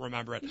 but I don't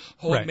remember it.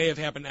 Oh, right. It may have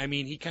happened. I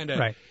mean, he kind of.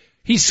 Right.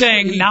 He's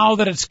saying now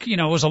that it's, it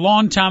was a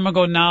long time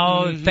ago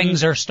now,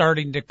 things are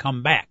starting to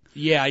come back.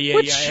 Yeah.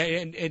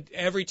 And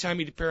every time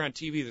he'd appear on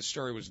TV, the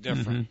story was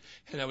different.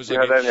 And that was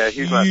like a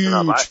huge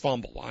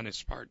fumble on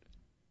his part.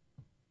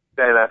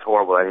 That's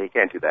horrible. He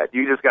can't do that.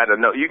 You just got to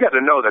know. You got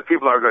to know that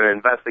people are going to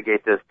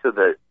investigate this to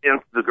the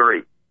nth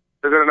degree.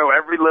 They're going to know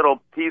every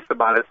little piece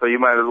about it, so you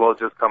might as well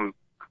just come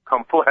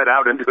flat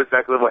out and do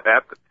exactly what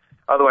happened.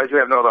 Otherwise, you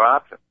have no other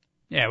option.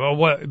 Yeah,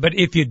 well, but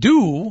if you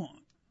do,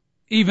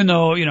 even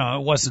though,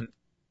 it wasn't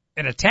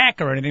an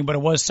attack or anything, but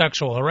it was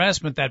sexual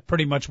harassment, that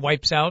pretty much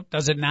wipes out,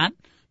 does it not?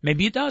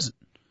 Maybe it doesn't.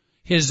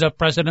 His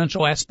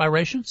presidential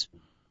aspirations?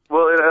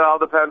 Well, it all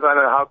depends on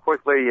how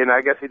quickly, and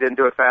I guess he didn't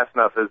do it fast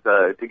enough, is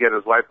to get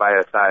his wife by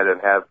his side and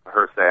have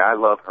her say, "I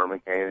love Herman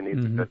Cain, and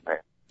he's a good man."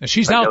 Now,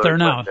 she's out there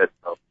now.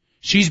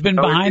 She's been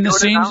behind the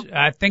scenes.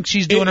 I think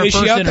she's doing her first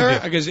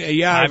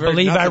interview. I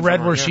believe I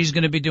read where she's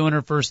going to be doing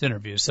her first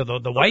interview. So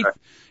the wife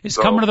is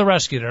coming to the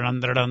rescue. Here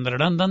comes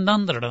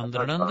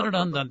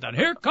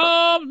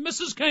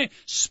Mrs. Cain,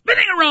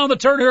 spinning around the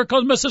turn. Here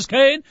comes Mrs.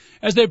 Cain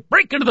as they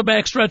break into the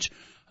backstretch.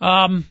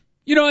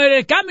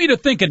 It got me to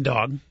thinking,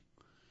 dog,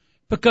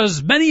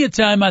 because many a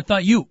time I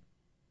thought you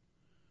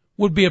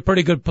would be a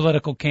pretty good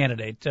political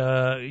candidate.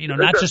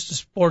 Not just a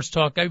sports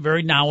talk guy,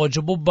 very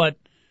knowledgeable, but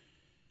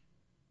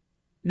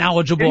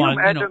knowledgeable on,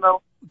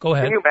 though, go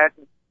ahead. Can you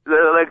imagine,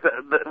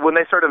 when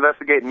they started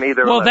investigating me,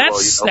 they were like,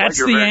 that's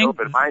the angle.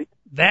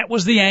 That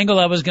was the angle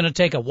I was going to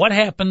take. What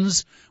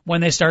happens when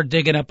they start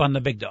digging up on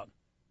the big dog?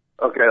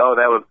 Okay. Oh,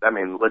 that was,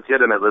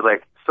 legitimately,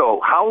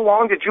 so how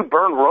long did you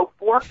burn rope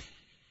for?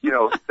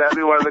 That'd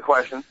be one of the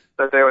questions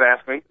that they would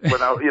ask me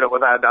without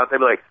a doubt. They'd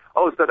be like,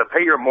 "Oh, so to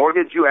pay your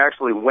mortgage, you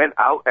actually went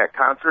out at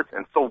concerts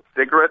and sold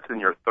cigarettes in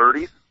your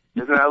 30s?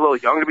 Isn't that a little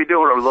young to be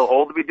doing or a little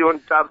old to be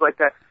doing jobs like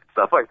that?"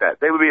 Stuff like that.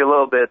 They would be a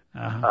little bit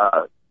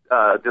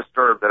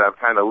disturbed that I've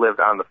kind of lived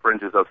on the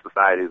fringes of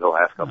society the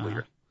last couple of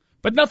years.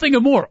 But nothing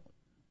immoral.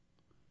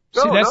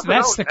 No, that's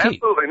the key.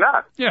 Absolutely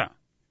not. Yeah.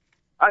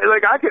 I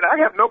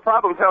have no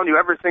problem telling you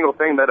every single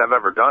thing that I've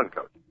ever done,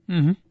 Coach.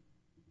 Mm-hmm.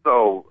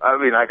 So,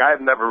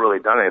 I've never really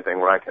done anything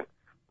where I can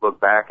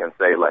look back and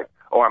say,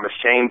 oh, I'm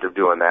ashamed of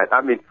doing that.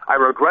 I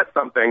regret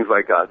some things,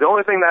 the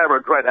only thing that I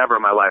regret ever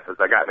in my life is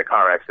I got in a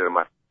car accident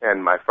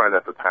and my friend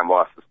at the time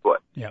lost his foot.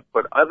 Yeah.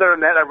 But other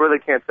than that, I really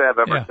can't say I've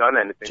ever done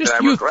anything just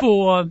that I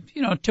youthful,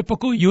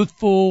 typical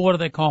youthful, what do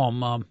they call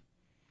them?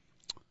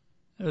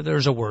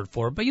 There's a word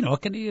for it, but,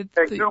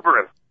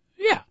 exuberant.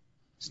 Yeah.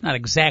 It's not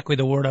exactly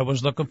the word I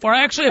was looking for.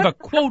 I actually have a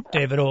quote,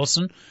 David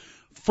Olson,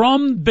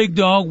 from Big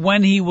Dog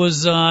when he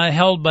was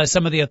held by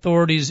some of the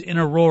authorities in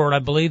Aurora. I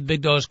believe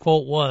Big Dog's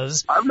quote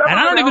was. I've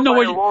never been held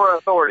by Aurora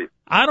authorities.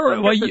 I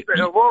don't know.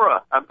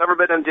 Aurora. I've never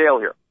been in jail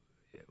here.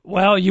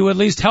 Well, you at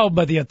least held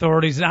by the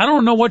authorities. And I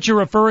don't know what you're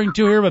referring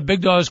to here, but Big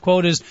Dog's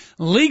quote is,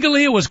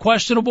 legally it was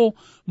questionable,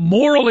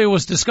 morally it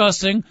was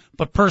disgusting,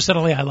 but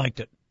personally I liked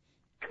it.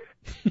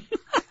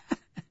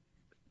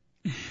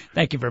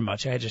 Thank you very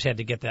much. I just had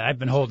to get that. I've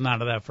been holding on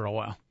to that for a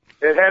while.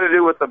 It had to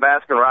do with the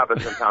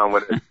Baskin-Robbins in town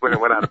when it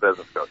went out of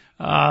business, Coach.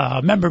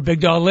 Remember, Big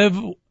Dog, live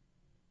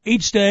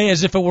each day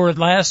as if it were at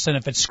last, and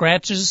if it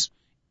scratches,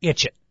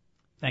 itch it.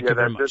 Thank you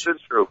very much. This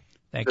is true.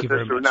 Thank you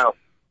very much. Now,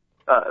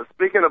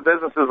 speaking of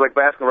businesses like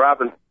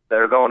Baskin-Robbins that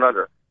are going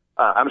under,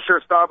 I'm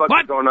sure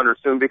Starbucks is going under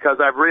soon because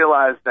I've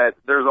realized that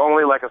there's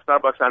only a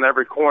Starbucks on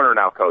every corner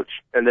now, Coach,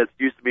 and it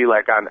used to be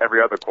on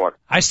every other corner.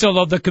 I still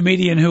love the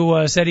comedian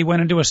who said he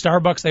went into a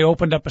Starbucks. They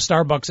opened up a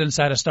Starbucks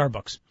inside a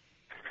Starbucks.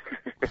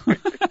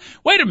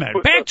 Wait a minute.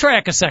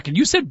 Backtrack a second.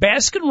 You said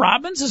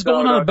Baskin-Robbins is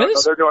going out of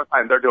business? No, they're doing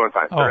fine. They're doing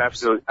fine. Oh, they're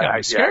absolutely.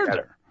 I'm scared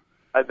there.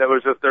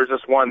 There's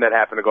just one that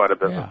happened to go out of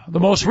business. Yeah. The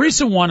most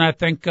recent one, I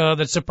think,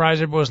 that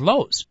surprised everyone was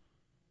Lowe's.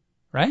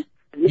 Right?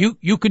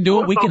 You can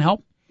do it. We can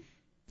help.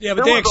 Yeah,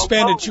 but they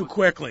expanded too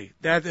quickly.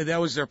 That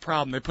was their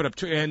problem. They put up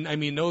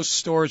those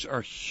stores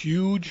are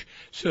huge.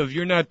 So if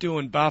you're not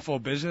doing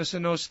boffo business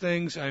in those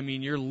things,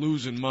 you're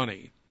losing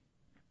money.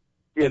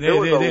 Yeah,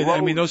 And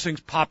I mean, those things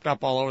popped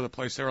up all over the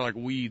place. They were like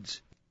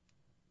weeds.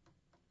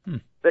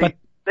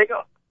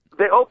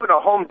 They opened a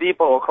Home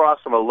Depot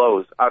across from a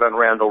Lowe's out on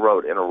Randall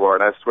Road in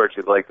Aurora, and I swear to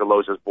you, like, the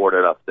Lowe's just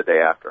boarded up the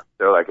day after.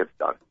 They're like, it's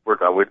done. We're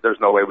done. There's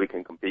no way we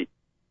can compete.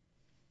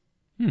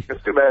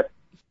 It's too bad.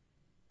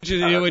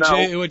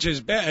 Which is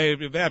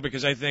bad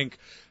because I think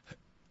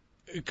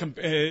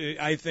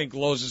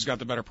Lowe's has got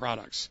the better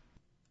products.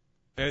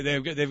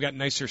 They've got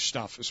nicer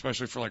stuff,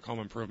 especially for like home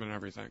improvement and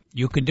everything.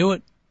 You can do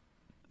it.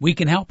 We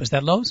can help. Is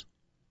that Lowe's?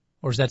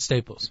 Or is that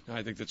Staples?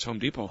 I think that's Home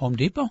Depot. Home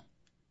Depot?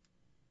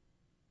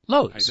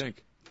 Lowe's. I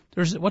think.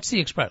 What's the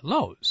express?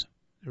 Lowe's.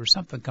 There's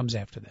something comes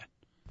after that.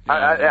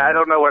 I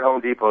don't know what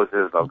Home Depot's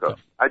is, though.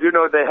 Okay. I do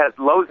know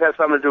Lowe's has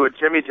something to do with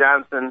Jimmy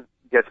Johnson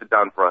gets it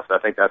done for us. I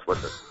think that's what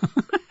it is.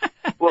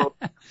 Well,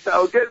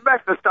 so getting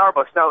back to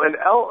Starbucks. Now,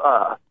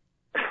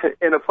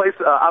 in a place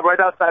right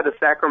outside of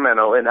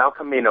Sacramento, in El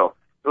Camino,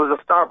 there was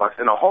a Starbucks,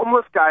 and a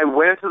homeless guy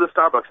went into the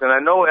Starbucks, and I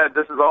know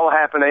this has all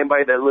happened to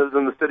anybody that lives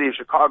in the city of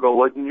Chicago.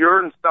 When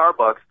you're in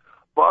Starbucks,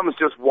 bums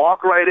just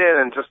walk right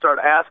in and just start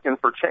asking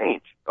for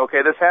change.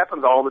 Okay, this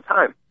happens all the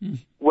time.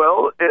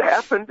 Well, it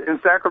happened in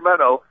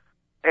Sacramento,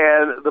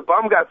 and the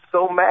bum got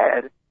so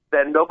mad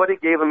that nobody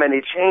gave him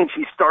any change.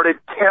 He started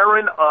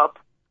tearing up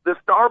the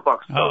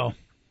Starbucks,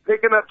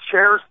 picking up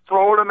chairs,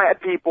 throwing them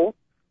at people,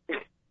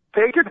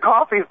 taking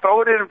coffee,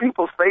 throwing it in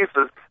people's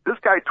faces. This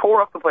guy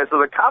tore up the place. So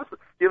the cops,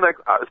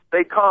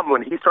 they come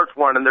when he starts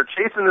running. They're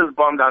chasing this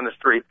bum down the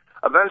street.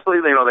 Eventually,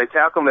 they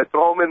tackle him. They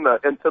throw him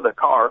into the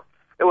car.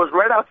 It was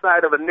right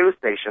outside of a news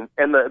station,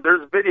 and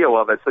there's video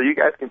of it, so you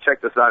guys can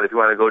check this out if you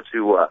want to go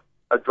to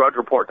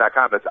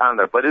drudgereport.com. It's on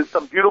there. But it's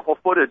some beautiful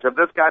footage of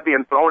this guy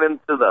being thrown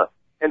into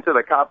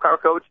the cop car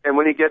coach, and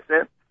when he gets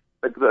in,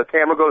 the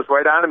camera goes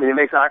right on him, and he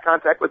makes eye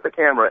contact with the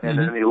camera, and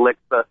then he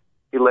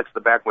licks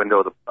the back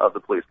window of the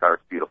police car.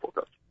 It's beautiful,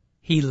 Coach.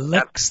 He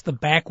licks the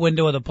back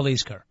window of the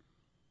police car.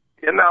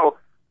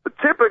 But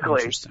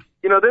typically,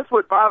 this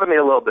would bother me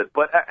a little bit,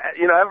 but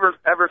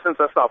ever since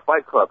I saw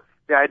Fight Club,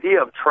 the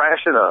idea of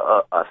trashing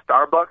a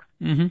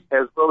Starbucks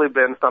has really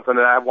been something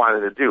that I've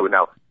wanted to do.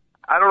 Now,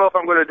 I don't know if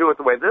I'm going to do it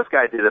the way this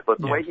guy did it,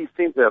 but the way he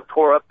seems to have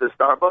tore up this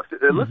Starbucks,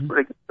 it looks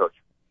pretty good, Coach.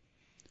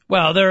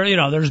 Well,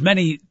 there's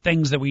many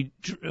things that we,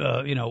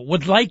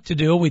 would like to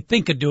do, we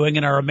think of doing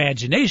in our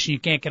imagination. You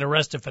can't get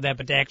arrested for that,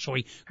 but to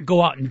actually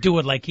go out and do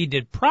it like he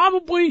did,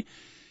 probably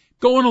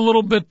going a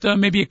little bit,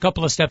 maybe a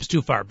couple of steps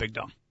too far, Big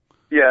Dog.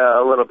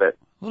 Yeah, a little bit.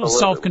 A little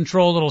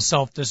self-control, a little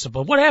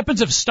self-discipline. What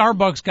happens if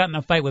Starbucks got in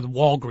a fight with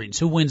Walgreens?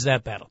 Who wins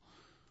that battle?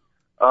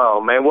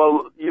 Oh, man.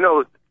 Well,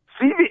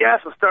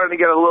 CVS is starting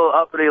to get a little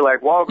uppity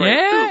like Walgreens.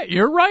 Yeah, too.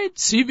 You're right.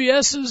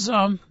 CVS is,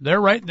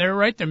 they're right.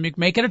 They're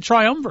making a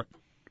triumvirate.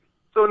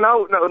 So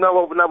now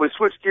we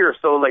switch gears.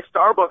 So like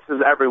Starbucks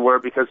is everywhere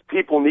because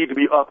people need to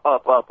be up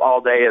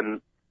all day,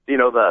 and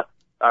the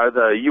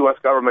U.S.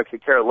 government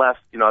could care less.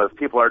 If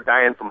people are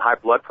dying from high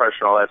blood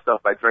pressure and all that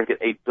stuff by drinking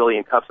 8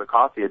 billion cups of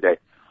coffee a day.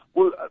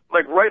 Well,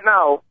 like right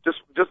now, just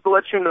to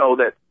let you know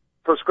that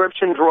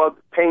prescription drug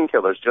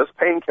painkillers,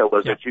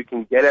 that you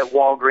can get at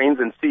Walgreens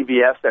and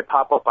CVS that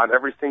pop up on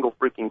every single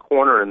freaking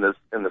corner in this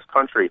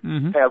country,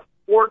 have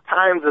 4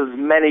 times as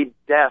many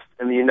deaths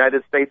in the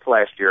United States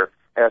last year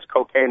as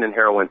cocaine and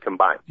heroin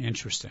combined.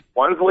 Interesting.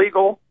 One's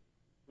legal.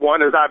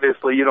 One is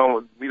obviously you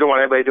don't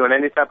want anybody doing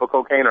any type of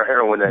cocaine or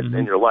heroin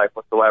in your life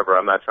whatsoever.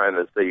 I'm not trying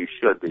to say you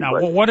should be.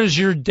 Now, what is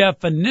your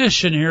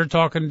definition here?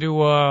 Talking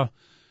to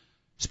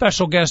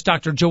special guest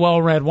Dr. Joel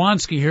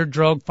Radwanski here,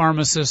 drug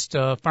pharmacist,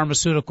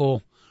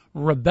 pharmaceutical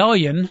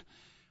rebellion.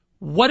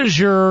 What is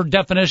your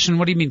definition?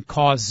 What do you mean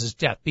causes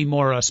death? Be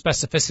more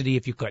specificity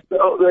if you could.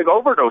 So, like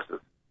overdoses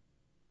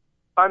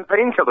on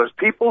painkillers.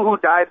 People who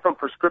died from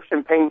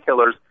prescription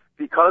painkillers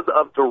because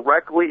of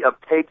directly of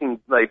taking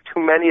like too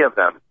many of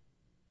them.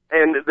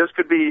 And this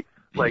could be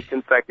like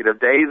consecutive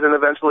days and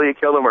eventually you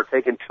kill them or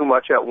taking too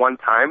much at one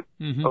time.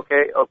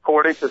 Okay.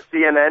 According to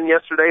CNN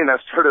yesterday, and I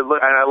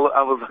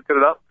was looking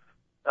it up,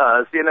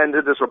 CNN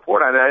did this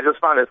report on it, and I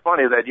just found it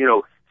funny that,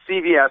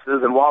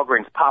 CVS's and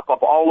Walgreens pop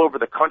up all over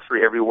the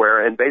country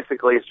everywhere, and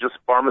basically it's just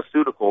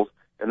pharmaceuticals,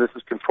 and this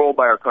is controlled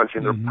by our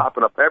country, and they're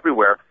popping up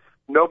everywhere.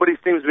 Nobody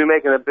seems to be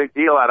making a big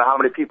deal out of how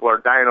many people are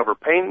dying over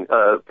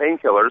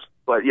painkillers,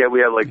 but yeah, we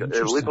have like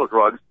illegal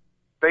drugs.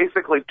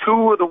 Basically,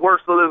 2 of the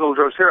worst illegal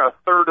drugs here, a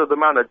third of the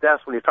amount of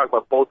deaths when you talk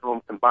about both of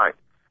them combined.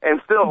 And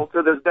still,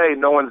 to this day,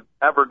 no one's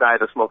ever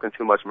died of smoking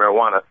too much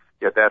marijuana,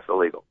 yet that's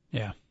illegal.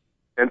 Yeah.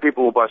 And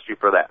people will bust you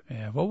for that.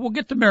 Yeah, well, we'll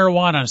get to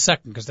marijuana in a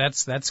second because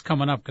that's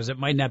coming up because it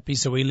might not be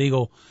so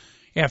illegal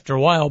after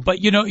a while. But,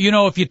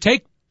 if you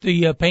take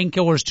the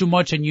painkillers too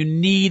much and you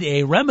need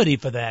a remedy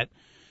for that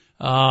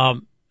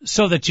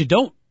so that you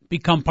don't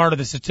become part of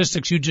the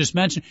statistics you just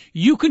mentioned,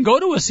 you can go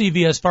to a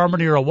CVS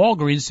pharmacy or a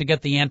Walgreens to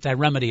get the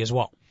anti-remedy as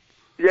well.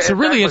 Yeah, so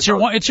really,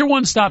 exactly. It's your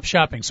one-stop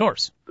shopping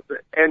source.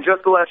 And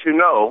just to let you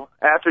know,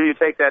 after you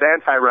take that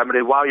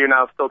anti-remedy, while you're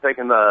now still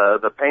taking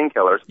the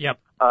painkillers, yep.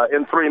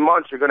 In 3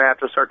 months you're going to have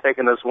to start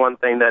taking this one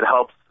thing that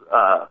helps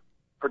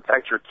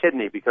protect your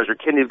kidney because your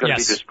kidney is going to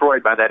Yes. be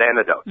destroyed by that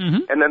antidote.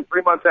 Mhm. And then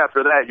 3 months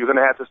after that, you're going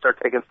to have to start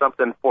taking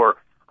something for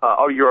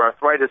your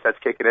arthritis that's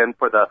kicking in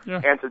for the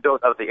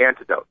antidote of the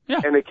antidote.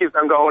 Yeah. And it keeps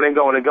on going and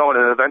going and going,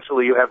 and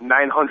eventually you have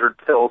 900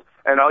 pills,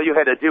 and all you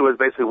had to do was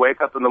basically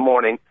wake up in the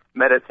morning,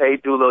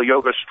 meditate, do a little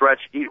yoga, stretch,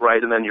 eat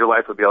right, and then your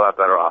life would be a lot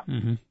better off.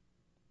 Mm-hmm.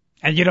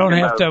 And you don't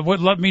have to,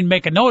 let me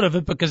make a note of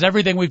it, because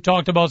everything we've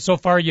talked about so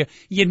far, you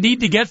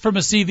need to get from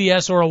a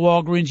CVS or a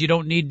Walgreens. You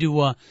don't need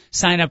to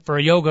sign up for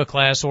a yoga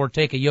class or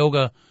take a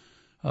yoga,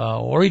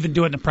 or even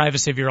do it in the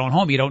privacy of your own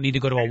home. You don't need to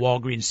go to a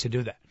Walgreens to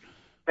do that.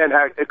 And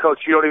Coach,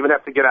 you don't even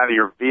have to get out of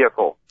your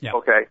vehicle,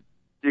 okay?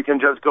 You can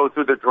just go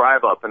through the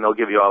drive-up, and they'll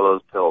give you all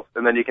those pills.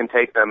 And then you can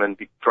take them and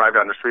drive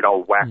down the street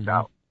all whacked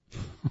out.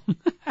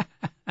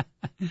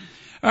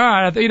 All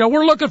right,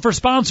 we're looking for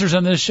sponsors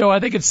on this show. I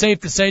think it's safe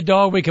to say,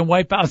 Dog, we can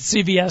wipe out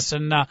CVS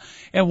and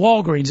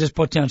Walgreens as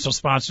potential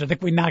sponsors. I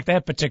think we knocked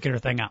that particular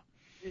thing out.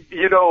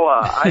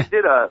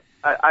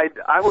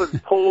 I was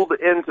pulled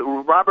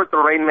into, Robert the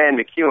Rain Man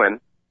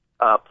McEwen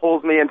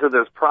pulls me into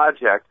this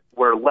project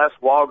where Les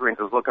Walgreens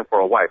is looking for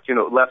a wife.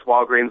 Les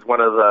Walgreens,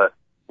 one of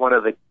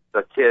the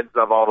kids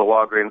of all the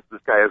Walgreens.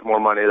 This guy has more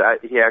money.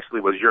 He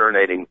actually was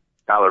urinating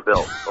dollar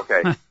bills.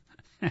 Okay.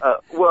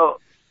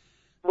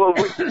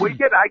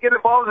 I get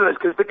involved in this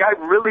because the guy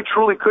really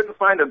truly couldn't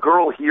find a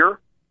girl here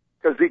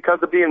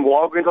because of being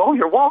Walgreens. Oh,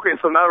 you're Walgreens,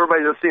 so now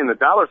everybody's just seeing the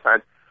dollar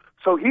signs.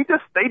 So he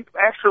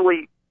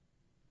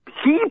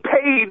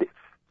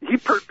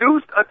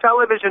produced a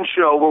television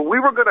show where we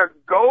were going to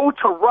go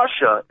to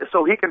Russia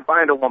so he can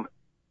find a woman.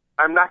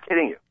 I'm not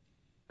kidding you.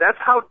 That's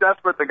how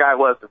desperate the guy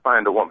was to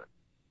find a woman.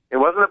 It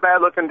wasn't a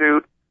bad-looking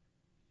dude,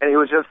 and he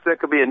was just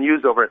sick of being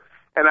used over it.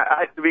 And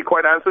to be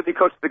quite honest with you,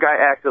 Coach, the guy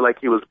acted like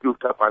he was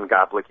goofed up on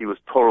GOP, like he was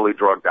totally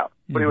drugged out.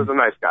 But he was a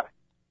nice guy.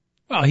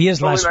 Well, he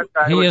is less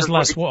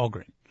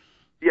Walgreens.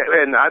 Yeah,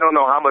 and I don't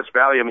know how much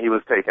Valium he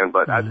was taking,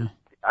 but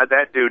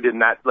that dude did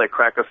not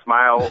crack a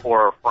smile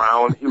or a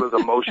frown. He was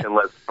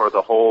emotionless for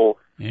the whole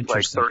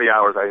 30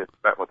 hours I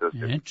spent with this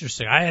dude.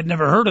 Interesting. I had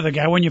never heard of the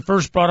guy. When you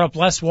first brought up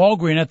Les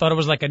Walgreen, I thought it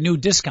was like a new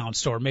discount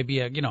store,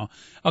 maybe a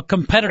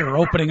competitor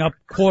opening up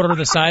quarter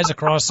the size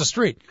across the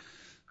street.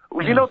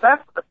 Well,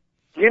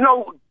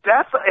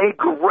 that's a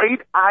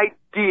great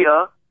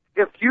idea.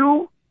 If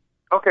you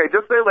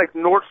just say like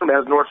Nordstrom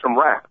has Nordstrom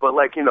Rack, but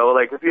if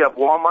you have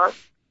Walmart,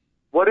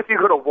 what if you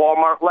go to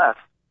Walmart less?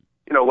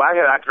 Why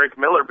I drink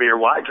Miller beer?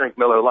 Well, I drink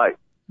Miller Lite.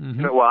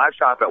 Mm-hmm. I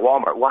shop at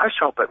Walmart. Well, I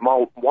shop at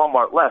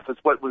Walmart less.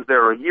 It's what was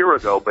there a year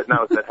ago, but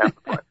now it's at half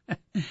the price.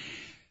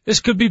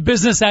 This could be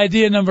business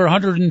idea number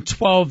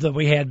 112 that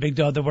we had, Big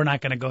Dog, that we're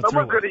not going to go through.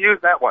 Someone's going to use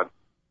that one.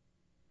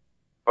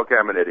 Okay,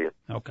 I'm an idiot.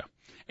 Okay.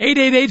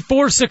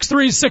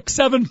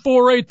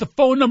 888-463-6748, the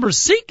phone number.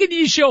 Seek and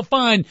ye shall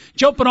find.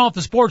 Jumping off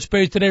the sports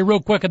page today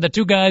real quick on the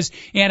Two Guys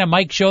and a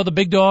Mike show, the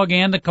Big Dog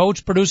and the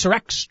coach, producer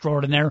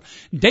extraordinaire,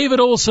 David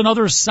Olson,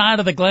 other side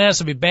of the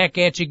glass. I'll be back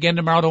at you again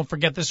tomorrow. Don't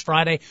forget this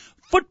Friday,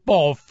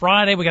 Football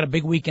Friday. We got a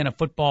big weekend of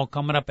football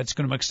coming up. It's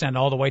going to extend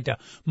all the way to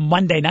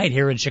Monday night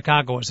here in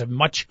Chicago. It's a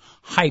much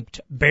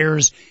hyped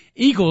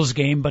Bears-Eagles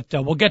game, but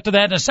we'll get to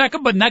that in a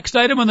second. But next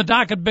item on the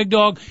docket, Big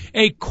Dog,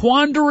 a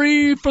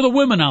quandary for the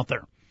women out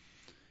there.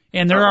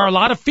 And there are a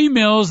lot of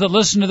females that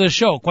listen to this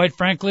show. Quite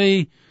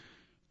frankly,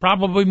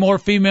 probably more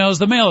females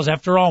than males.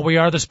 After all, we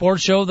are the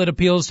sports show that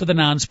appeals to the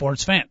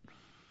non-sports fan.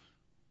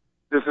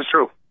 This is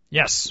true.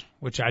 Yes,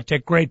 which I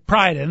take great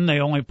pride in.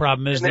 The only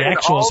problem is the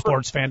actual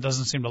sports fan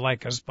doesn't seem to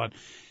like us, but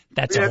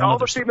that's a whole all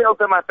other the females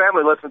in my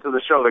family listen to the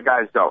show. The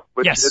guys don't.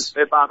 Which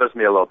it bothers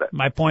me a little bit.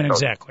 My point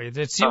exactly.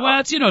 It's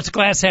it's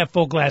glass half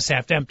full, glass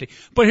half empty.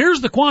 But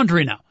here's the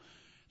quandary now.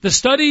 The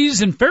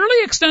studies, and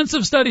fairly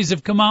extensive studies,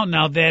 have come out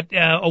now that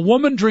a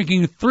woman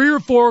drinking 3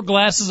 or 4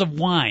 glasses of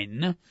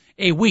wine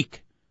a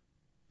week,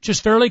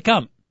 just fairly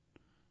common.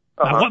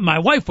 My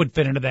wife would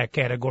fit into that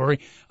category.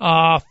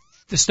 The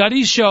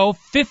studies show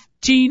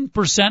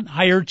 15%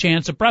 higher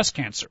chance of breast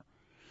cancer.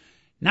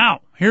 Now,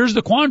 here's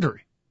the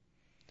quandary.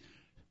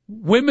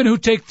 Women who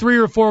take 3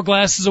 or 4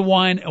 glasses of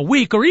wine a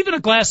week, or even a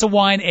glass of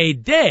wine a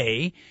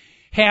day,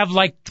 have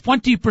like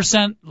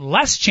 20%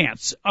 less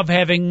chance of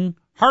having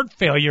heart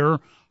failure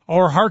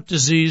or heart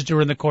disease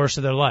during the course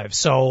of their life.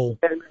 So,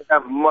 and they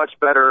have much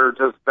better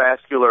just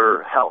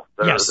vascular health.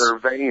 Their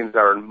veins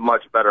are in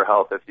much better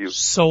health if you.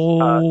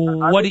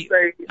 So,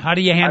 how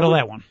do you handle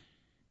that one?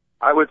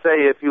 I would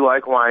say if you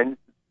like wine,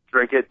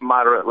 drink it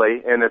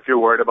moderately, and if you're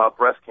worried about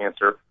breast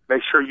cancer,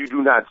 make sure you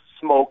do not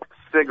smoke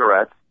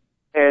cigarettes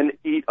and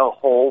eat a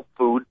whole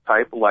food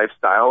type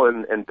lifestyle,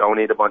 and don't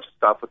eat a bunch of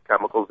stuff with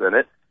chemicals in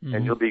it,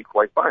 and you'll be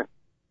quite fine.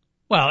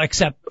 Well,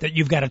 except that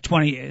you've got a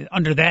 20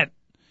 under that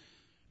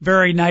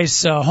very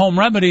nice home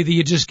remedy that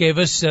you just gave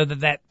us,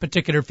 that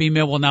particular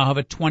female will now have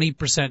a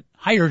 20%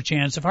 higher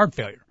chance of heart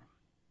failure.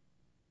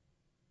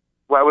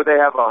 Why would they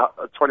have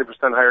a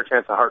 20% higher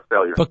chance of heart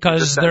failure?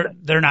 Because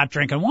they're not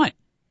drinking wine.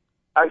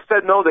 I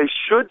said no, they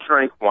should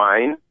drink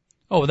wine.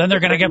 Oh, then they're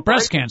going to get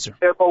breast cancer.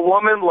 If a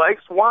woman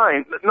likes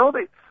wine,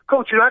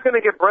 Coach, you're not going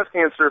to get breast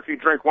cancer if you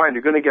drink wine.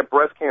 You're going to get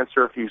breast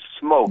cancer if you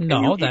smoke.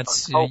 No,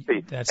 that's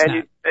healthy. That's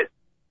not.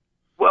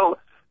 Well,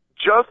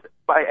 just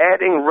by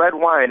adding red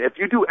wine, if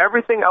you do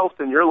everything else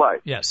in your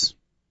life, yes,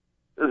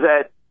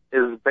 that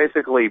is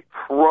basically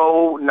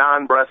pro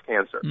non-breast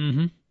cancer.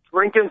 Mm-hmm.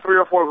 Drinking 3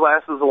 or 4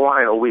 glasses of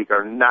wine a week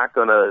are not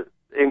going to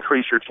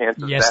increase your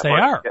chances. Yes, that they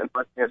much are. against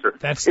breast cancer.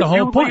 That's the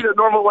whole point. If you lead a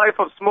normal life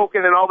of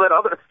smoking and all that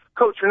other,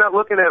 Coach, you're not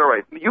looking at it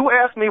right. You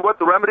asked me what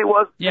the remedy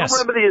was. Yes.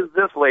 The remedy is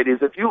this, ladies.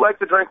 If you like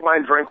to drink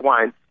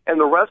wine, and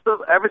the rest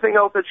of everything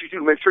else that you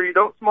do, make sure you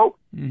don't smoke,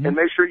 and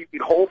make sure you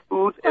eat whole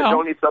foods and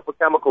don't eat stuff with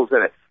chemicals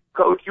in it.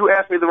 Coach, you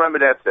asked me the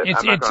remedy. That's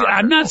it.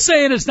 I'm not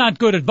saying it's not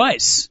good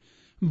advice,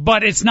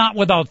 but it's not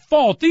without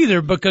fault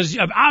either, because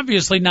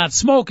obviously not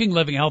smoking,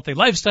 living a healthy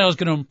lifestyle is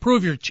going to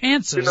improve your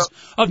chances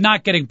of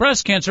not getting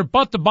breast cancer.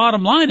 But the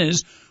bottom line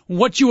is,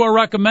 what you are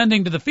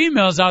recommending to the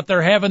females out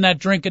there having that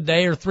drink a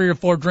day or 3 or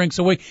 4 drinks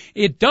a week,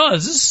 it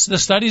does, the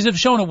studies have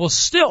shown it will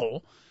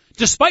still,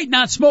 despite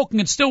not smoking,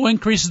 it still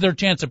increases their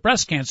chance of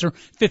breast cancer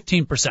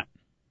 15%.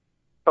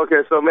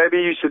 Okay, so maybe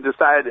you should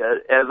decide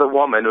as a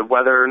woman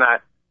whether or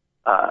not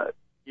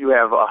you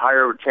have a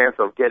higher chance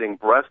of getting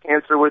breast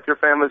cancer with your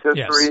family's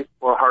history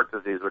or heart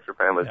disease with your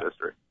family's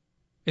history.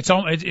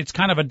 It's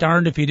kind of a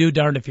darned if you do,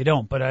 darned if you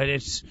don't, but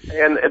it's...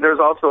 And there's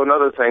also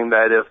another thing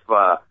that if,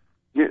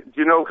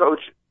 you know,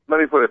 Coach, let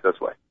me put it this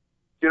way.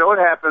 Do you know what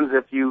happens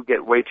if you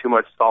get way too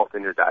much salt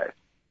in your diet?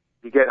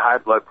 You get high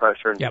blood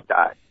pressure and you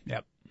die.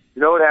 Yep.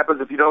 You know what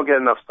happens if you don't get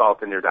enough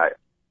salt in your diet?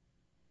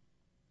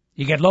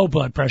 You get low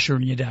blood pressure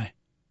and you die.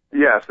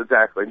 Yes,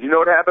 exactly. Do you know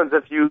what happens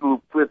if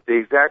you put the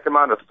exact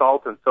amount of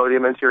salt and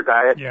sodium into your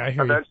diet? Yeah, I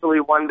hear Eventually,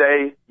 one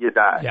day, you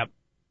die. Yep.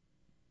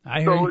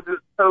 I hear you.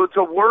 So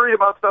to worry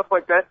about stuff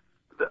like that,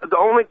 the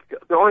only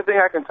thing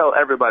I can tell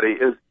everybody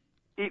is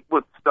eat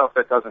with stuff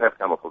that doesn't have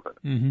chemicals in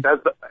it. Mm-hmm.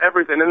 That's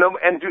everything,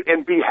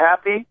 and be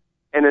happy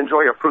and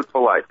enjoy a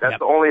fruitful life. That's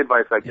the only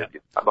advice I give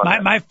you about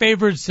that. My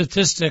favorite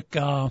statistic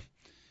to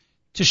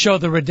show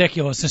the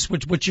ridiculousness,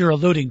 which you're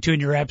alluding to,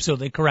 and you're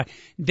absolutely correct.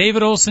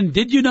 David Olson,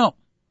 did you know?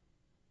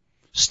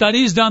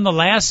 Studies done the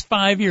last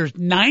 5 years,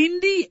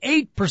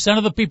 98%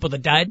 of the people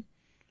that died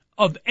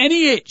of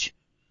any age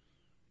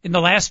in the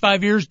last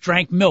 5 years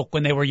drank milk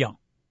when they were young.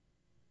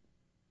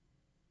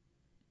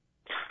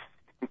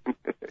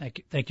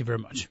 Thank you very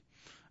much.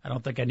 I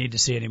don't think I need to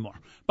see any more.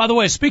 By the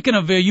way, speaking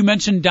of, you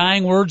mentioned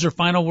dying words or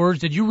final words.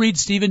 Did you read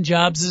Stephen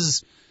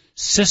Jobs'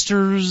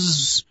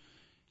 sister's,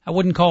 I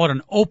wouldn't call it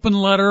an open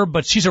letter,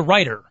 but she's a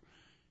writer.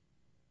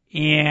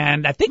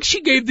 And I think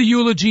she gave the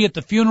eulogy at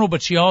the funeral,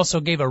 but she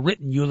also gave a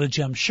written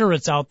eulogy. I'm sure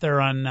it's out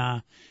there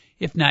on,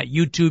 if not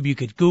YouTube, you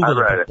could Google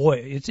it. But boy,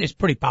 it's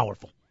pretty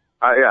powerful.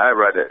 I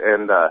read it,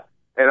 and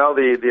all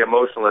the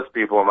emotionalist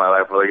people in my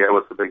life were like,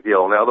 "What's the big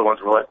deal?" And the other ones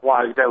were like,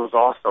 "Wow, that was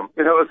awesome."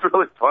 You know, it's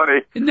really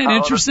funny. Isn't that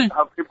interesting?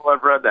 How people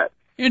have read that.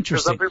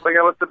 Interesting. Some people are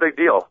like, "What's the big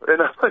deal?"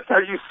 And I'm like,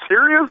 "Are you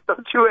serious?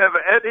 Don't you have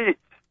any?"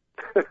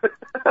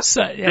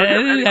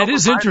 That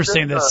is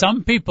interesting. That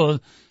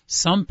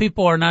some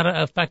people are not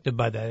affected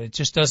by that. It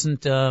just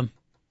doesn't.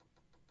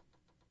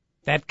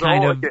 That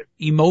kind of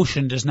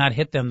emotion does not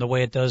hit them the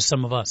way it does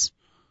some of us.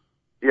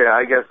 Yeah,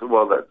 I guess.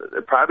 Well,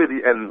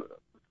 and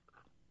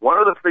one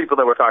of the people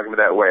that were talking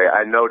that way,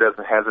 I know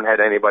hasn't had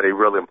anybody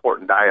really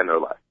important die in their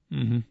life.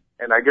 Mm-hmm.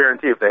 And I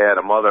guarantee if they had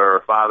a mother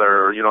or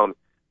father or,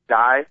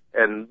 die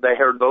and they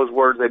heard those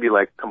words, they'd be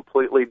like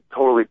completely,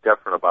 totally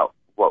different about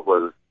what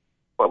was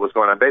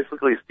going on.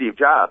 Basically, Steve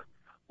Jobs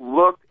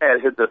looked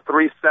at the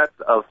 3 sets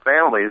of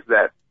families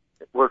that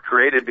were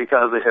created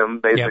because of him,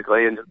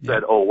 basically, and just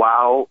said, "Oh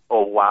wow,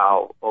 oh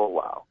wow, oh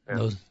wow."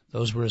 And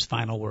those were his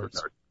final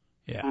words.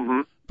 Yeah.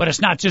 Mm-hmm. But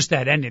it's not just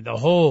that ending. The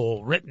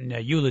whole written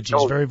eulogy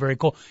is very, very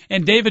cool.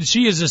 And David,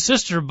 she is a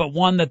sister, but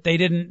one that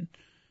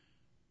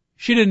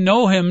she didn't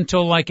know him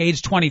till like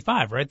age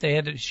 25, right?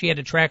 She had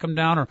to track him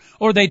down,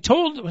 or they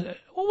told,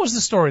 what was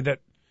the story, that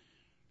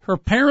her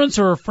parents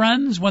or her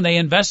friends, when they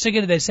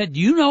investigated, they said,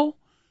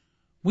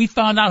 we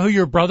found out who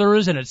your brother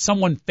is and it's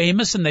someone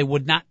famous, and they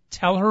would not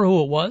tell her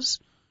who it was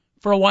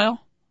for a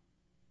while.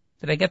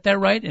 Did I get that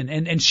right?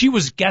 And she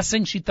was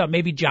guessing. She thought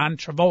maybe John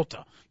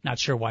Travolta. Not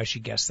sure why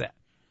she guessed that.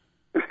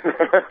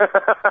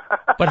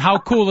 But how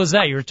cool is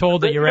that? You're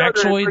told that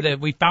that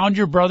we found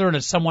your brother and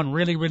it's someone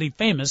really, really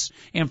famous,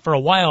 and for a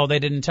while they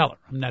didn't tell her.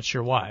 I'm not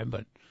sure why,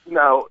 but.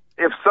 Now,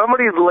 if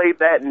somebody's laid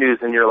that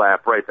news in your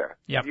lap right there,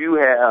 you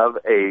have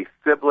a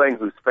sibling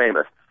who's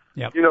famous.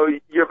 Yep.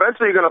 You're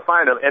eventually going to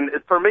find him. And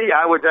for me,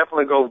 I would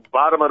definitely go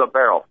bottom of the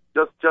barrel,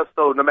 just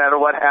so no matter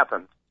what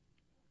happens,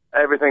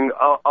 everything.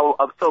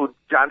 So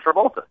John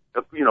Travolta,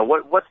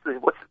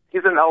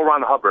 he's an L.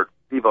 Ron Hubbard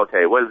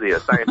devotee. What is he, a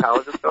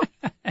Scientologist?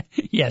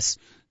 Yes.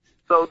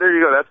 So there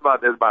you go. That's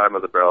about as bottom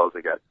of the barrel as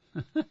it gets.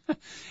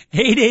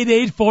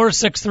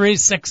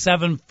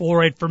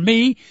 888-463-6748. For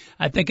me,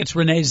 I think it's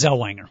Renee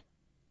Zellweger.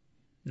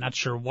 Not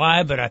sure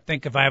why, but I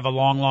think if I have a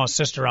long-lost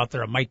sister out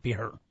there, it might be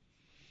her.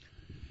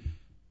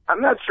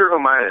 I'm not sure who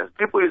mine is.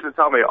 People used to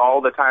tell me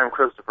all the time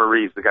Christopher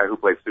Reeves, the guy who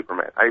played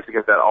Superman. I used to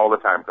get that all the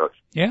time, Coach.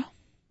 Yeah.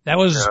 That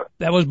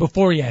was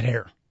before you had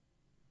hair.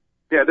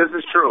 Yeah, this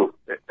is true.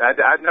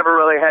 I've never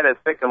really had it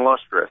thick and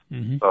lustrous,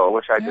 so I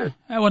wish I did.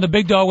 And when the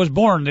big dog was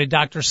born, the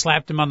doctor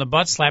slapped him on the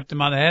butt, slapped him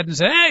on the head, and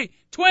said, "Hey,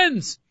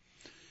 twins!"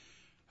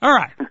 All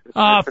right.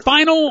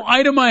 Final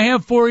item I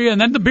have for you, and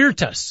then the beer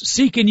test.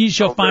 Seek and ye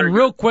shall find.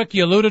 Real quick,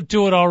 you alluded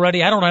to it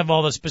already. I don't have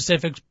all the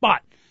specifics,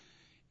 but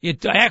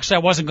I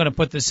wasn't going to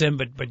put this in,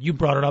 but you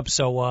brought it up,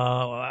 so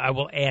I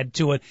will add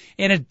to it.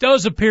 And it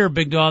does appear,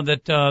 Big Dog,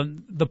 that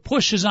the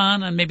push is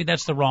on, and maybe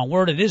that's the wrong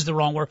word. It is the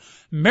wrong word.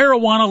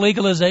 Marijuana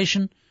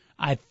legalization,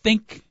 I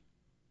think,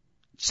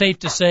 safe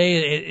to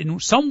say, in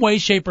some way,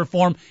 shape, or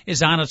form,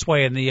 is on its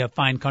way in the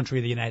fine country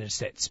of the United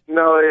States.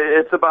 No,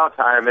 it's about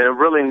time, and it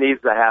really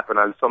needs to happen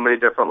on so many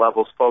different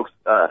levels. Folks,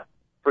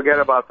 forget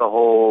about the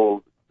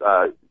whole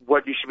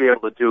what you should be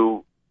able to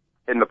do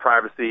in the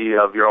privacy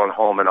of your own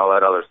home and all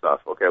that other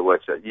stuff, okay,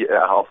 which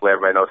hopefully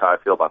everybody knows how I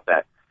feel about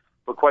that.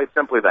 But quite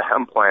simply, the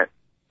hemp plant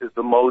is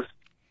the most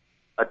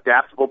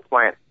adaptable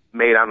plant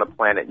made on the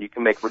planet. You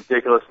can make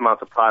ridiculous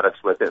amounts of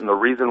products with it, and the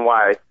reason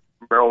why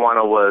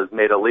marijuana was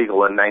made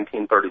illegal in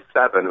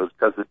 1937 was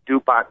because the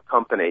DuPont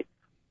company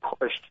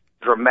pushed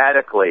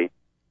dramatically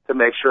to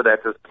make sure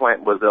that this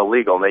plant was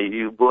illegal.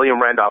 And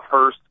William Randolph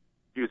Hearst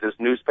used his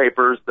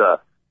newspapers to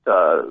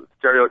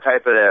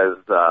stereotype it as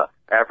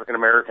African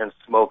Americans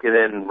smoking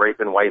it and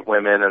raping white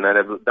women, and then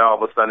all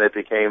of a sudden it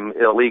became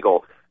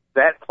illegal.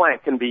 That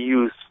plant can be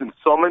used in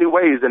so many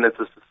ways, and it's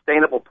a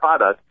sustainable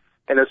product,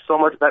 and it's so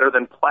much better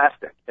than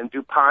plastic. And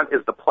DuPont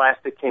is the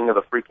plastic king of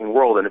the freaking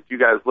world, and if you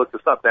guys look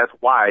this up, that's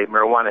why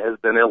marijuana has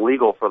been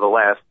illegal for the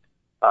last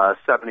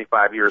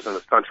 75 years in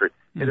this country.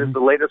 It is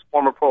the latest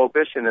form of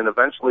prohibition, and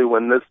eventually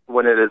when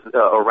it is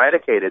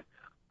eradicated,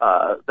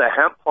 the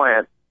hemp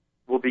plant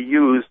will be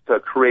used to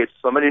create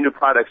so many new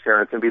products here,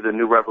 and it can be the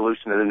new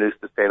revolution in the new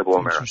sustainable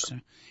America.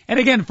 And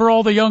again, for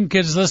all the young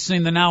kids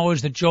listening, the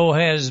knowledge that Joe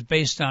has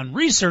based on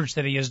research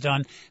that he has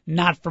done,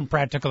 not from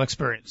practical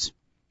experience.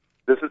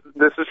 This is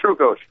true,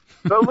 Coach.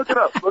 So look it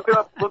up. Look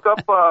up when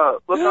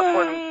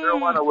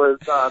marijuana was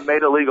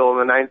made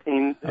illegal in the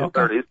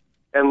 1930s,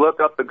 and look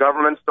up the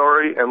government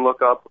story, and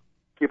look up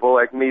people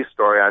like me's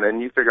story on it,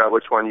 and you figure out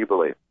which one you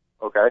believe.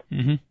 Okay.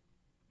 And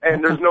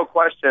there's no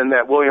question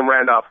that William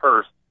Randolph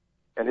Hearst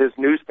and his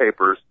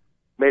newspapers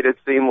made it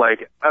seem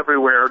like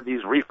everywhere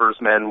these reefers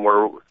men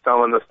were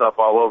selling the stuff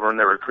all over, and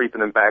they were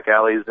creeping in back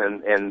alleys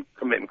and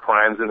committing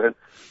crimes. And then,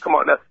 come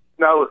on,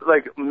 now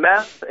like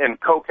meth and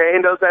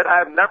cocaine does that.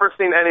 I've never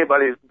seen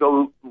anybody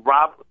go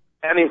rob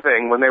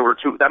anything when they were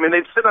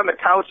they'd sit on the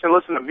couch and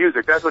listen to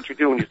music. That's what you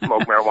do when you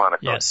smoke marijuana.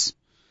 Yes.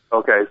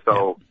 Okay,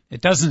 so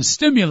it doesn't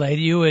stimulate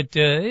you. It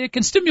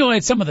can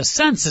stimulate some of the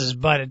senses,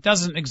 but it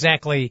doesn't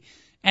exactly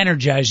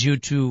energize you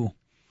to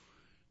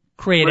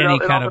create any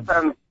kind of...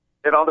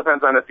 It all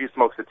depends on if you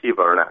smoke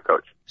sativa or not,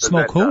 Coach.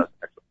 Smoke who?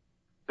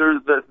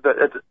 There's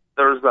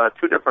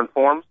two different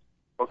forms,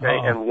 okay,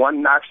 and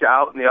one knocks you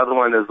out, and the other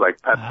one is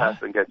like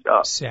pet and gets you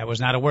up. See, I was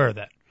not aware of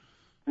that.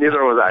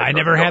 Neither was I. I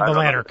never had the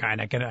latter kind.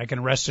 I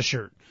can rest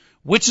assured.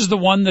 Which is the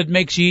one that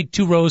makes you eat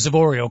 2 rows of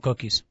Oreo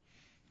cookies?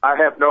 I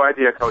have no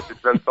idea, Coach.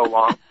 It's been so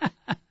long,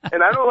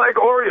 and I don't like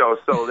Oreos,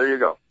 so there you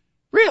go.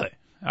 Really?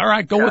 All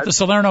right, go with the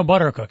Salerno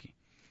butter cookie.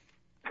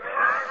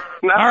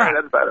 All right,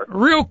 that's better.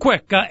 Real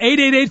quick,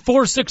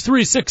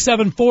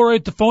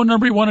 888-463-6748, the phone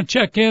number you want to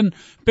check in.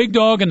 Big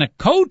Dog and the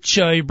Coach,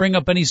 you bring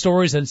up any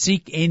stories and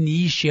Seek and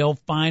ye shall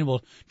find.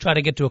 We'll try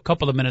to get to a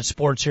couple of minutes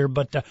sports here,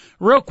 but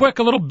real quick,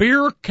 a little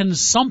beer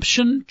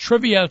consumption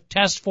trivia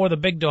test for the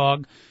Big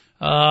Dog.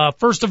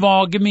 First of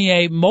all, give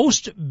me a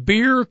most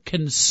beer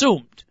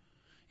consumed,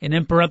 and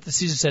in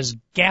parentheses it says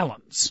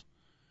gallons.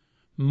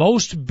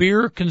 Most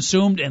beer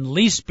consumed and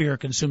least beer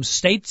consumed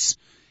states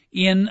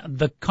in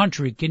the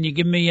country. Can you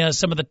give me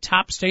some of the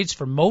top states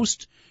for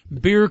most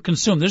beer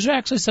consumed? There's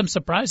actually some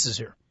surprises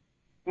here.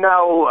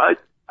 No, I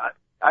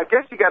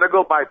guess you got to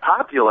go by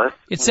populace.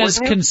 It says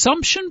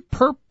consumption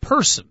per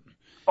person,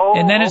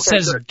 and then it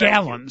says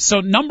gallons.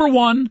 So number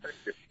one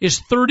is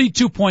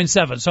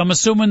 32.7. So I'm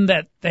assuming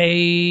that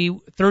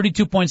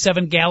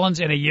 32.7 gallons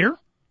in a year?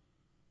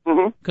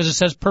 Because it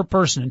says per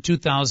person in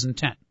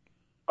 2010.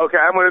 Okay,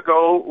 I'm going to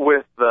go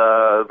with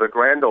the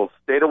grand old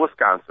state of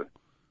Wisconsin.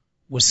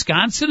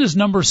 Wisconsin is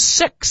number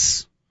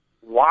 6.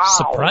 Wow.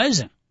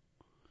 Surprising.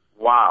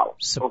 Wow.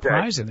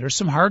 Surprising. There's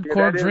some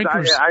hardcore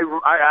drinkers.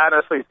 I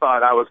honestly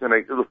thought I was going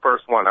to, the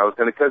first one,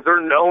 because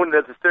they're known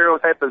that the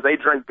stereotype is they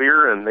drink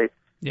beer and they,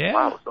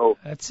 wow. So,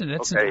 that's an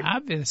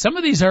obvious. Some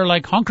of these are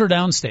like hunker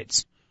down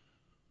states.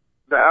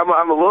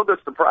 I'm a little bit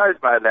surprised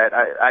by that.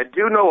 I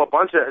do know a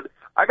bunch of,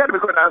 I got to be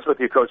quite honest with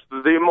you, Coach.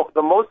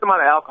 The most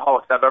amount of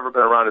alcoholics I've ever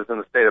been around is in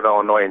the state of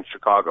Illinois and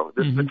Chicago.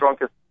 This is the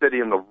drunkest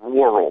city in the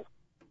world.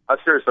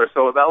 Seriously,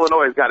 so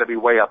Illinois has got to be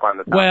way up on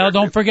the top. Well,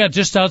 don't forget,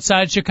 just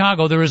outside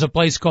Chicago, there is a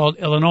place called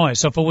Illinois.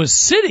 So if it was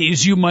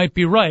cities, you might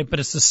be right, but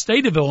it's the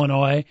state of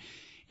Illinois,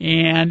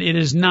 and it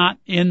is not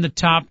in the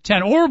top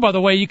 10. Or, by the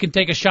way, you can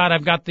take a shot.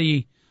 I've got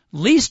the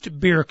least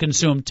beer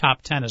consumed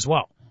top 10 as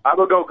well. I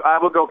will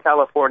go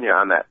California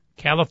on that.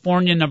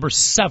 California, number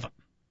 7.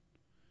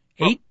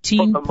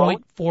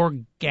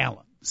 18.4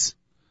 gallons.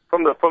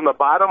 From the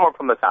bottom or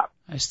from the top?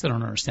 I still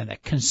don't understand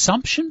that.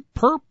 Consumption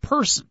per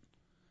person,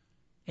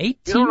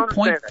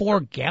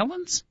 18.4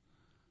 gallons?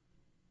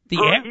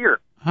 Per year.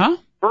 Huh?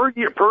 Per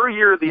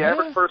year, the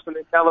average person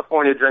in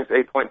California drinks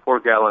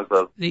 8.4 gallons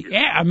of.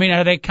 I mean,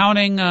 are they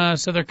counting?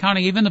 So they're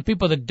counting even the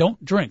people that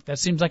don't drink. That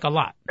seems like a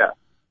lot. Yeah.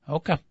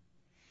 Okay.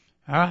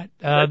 All right.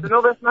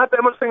 No, that's not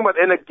that much thing. But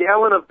in a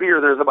gallon of beer,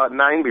 there's about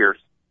 9 beers.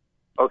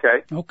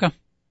 Okay. Okay.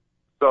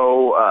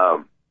 So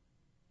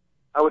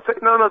I would say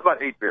no, it's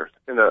about 8 beers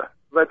in the.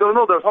 But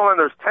no, there's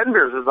 10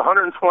 beers. There's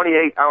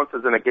 128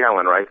 ounces in a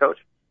gallon, right, Coach?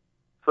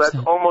 So that's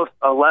almost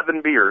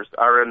 11 beers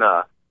are in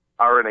a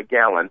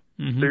gallon.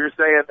 Mm-hmm. So you're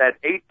saying that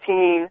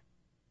 18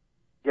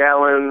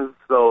 gallons.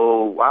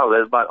 So wow,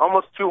 there's about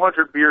almost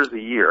 200 beers a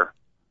year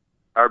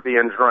are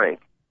being drank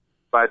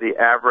by the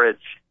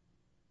average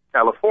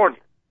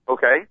Californian.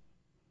 Okay,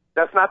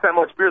 that's not that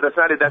much beer. That's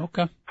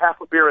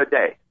half a beer a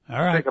day. All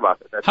right. Think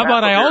about it. How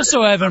about I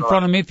also have in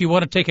front of me, if you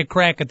want to take a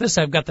crack at this,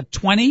 I've got the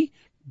 20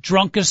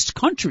 drunkest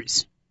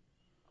countries.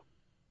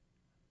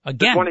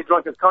 Again, 20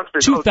 drunkest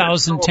countries.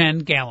 2010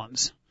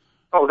 gallons.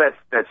 Oh,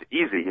 that's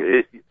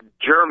easy.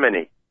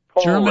 Germany,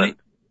 Poland,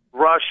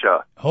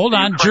 Russia. Hold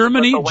on,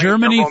 Germany,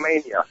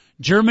 Romania.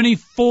 Germany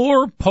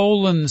 4,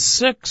 Poland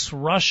 6,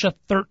 Russia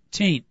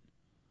 13.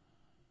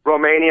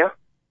 Romania,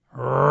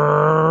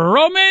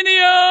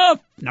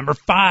 number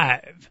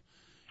 5.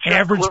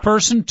 Average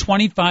person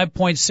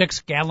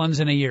 25.6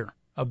 gallons in a year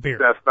of beer.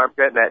 That's not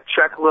getting that.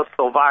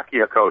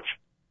 Czechoslovakia, Coach.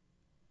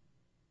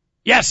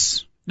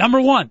 Yes,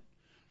 number 1,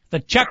 the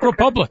Czech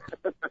Republic.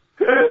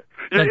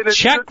 The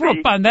Czech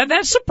Republic.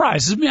 That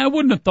surprises me. I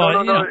wouldn't have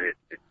thought. No.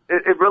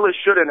 It really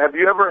shouldn't. Have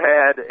you ever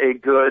had a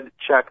good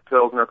Czech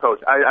Pilsner,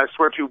 Coach? I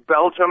swear to you,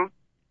 Belgium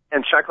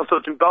and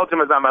Czechoslovakia.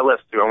 Belgium is on my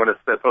list too. I'm going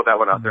to throw that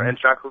one out there. And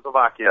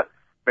Czechoslovakia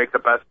make the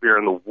best beer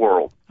in the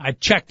world. I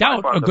checked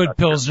out a good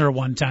Pilsner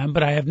one time,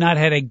 but I have not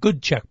had a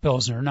good Czech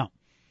Pilsner. No.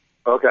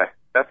 Okay,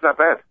 that's not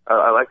bad.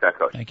 I like that,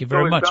 Coach. Thank you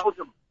very much.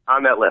 Belgium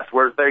on that list.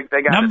 Where they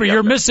got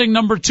you're missing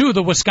number 2,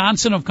 the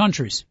Wisconsin of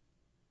countries.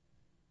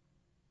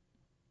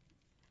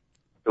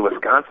 The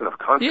Wisconsin of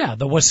countries. Yeah,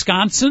 the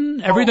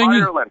Wisconsin, everything.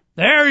 Ireland.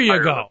 There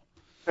you go.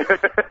 Thank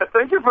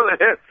you for the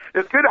hint.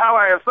 It's good how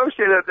I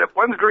associate it. That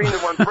one's green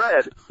and one's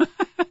red.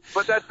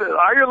 But that's it.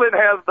 Ireland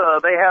has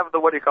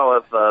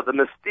the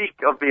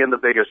mystique of being the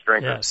biggest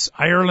drinker. Yes,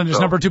 Ireland is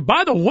number 2.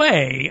 By the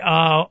way,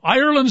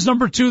 Ireland's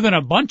number 2. Then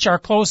a bunch are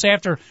close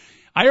after.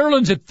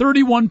 Ireland's at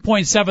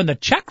 31.7. The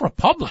Czech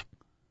Republic,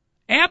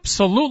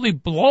 absolutely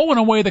blowing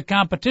away the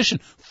competition,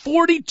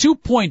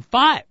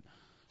 42.5.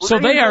 So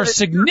they are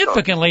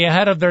significantly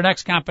ahead of their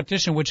next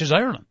competition, which is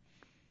Ireland.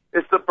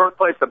 It's the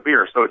birthplace of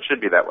beer, so it should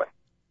be that way.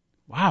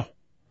 Wow.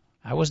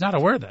 I was not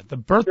aware of that. The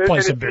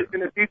birthplace of beer.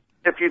 And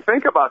if you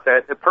think about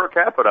that, per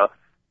capita,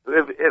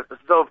 if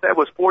that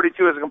was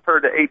 42 as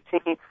compared to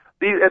 18,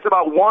 it's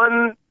about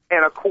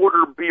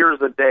 1.25 beers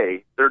a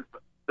day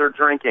they're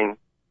drinking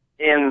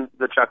in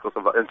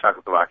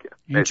Czechoslovakia.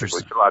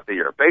 Basically, throughout the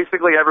year.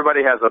 Basically,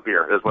 everybody has a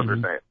beer, is what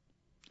they're saying.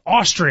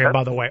 Austria,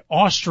 by the way.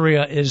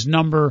 Austria is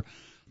number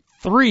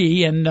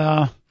 3, and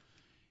I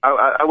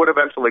would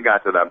eventually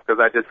got to them because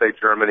I did say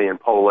Germany and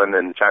Poland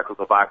and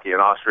Czechoslovakia,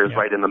 and Austria is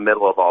right in the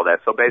middle of all that.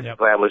 So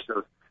basically, I was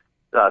just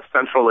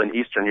Central and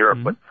Eastern Europe.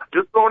 But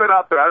just throwing it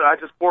out there, I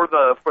just for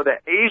the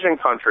Asian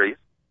countries,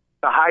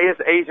 the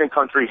highest Asian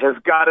country has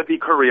got to be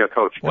Korea,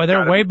 Coach. Well,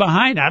 they're way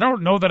behind. I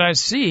don't know that I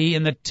see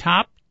in the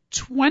top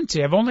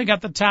 20. I've only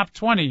got the top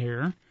 20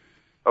 here.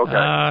 Okay.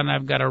 And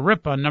I've got a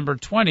rip on number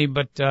 20,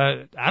 but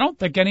I don't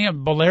think any of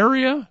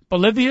Bolivia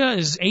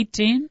is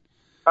 18.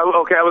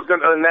 Okay,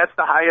 and that's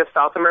the highest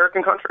South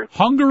American country?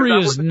 Hungary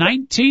is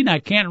 19. I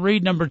can't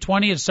read number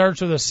 20. It starts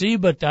with a C,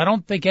 but I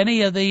don't think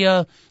any of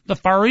the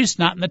Far East,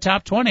 not in the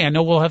top 20. I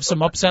know we'll have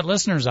some upset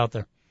listeners out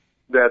there.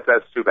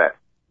 That's too bad.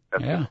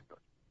 Yeah.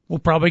 We'll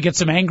probably get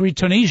some angry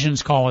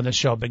Tunisians calling this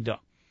show, Big Dog.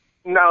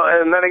 No,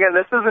 and then again,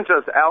 this isn't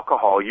just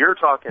alcohol. You're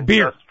talking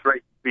beer. Just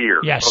straight beer.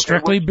 Yeah,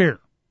 strictly beer.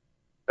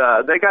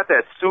 They got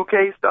that suke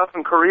stuff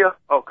in Korea.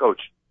 Oh, Coach,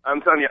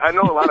 I'm telling you, I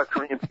know a lot of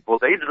Korean people.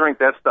 They drink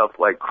that stuff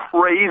like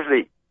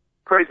crazy.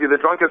 Crazy. The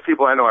drunkest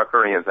people I know are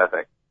Koreans, I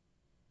think.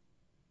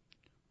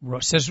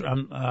 Says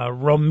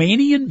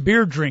Romanian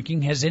beer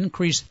drinking has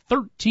increased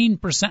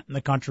 13% in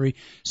the country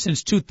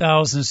since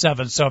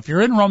 2007. So if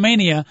you're in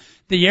Romania,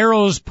 the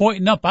arrow's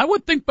pointing up. I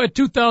would think by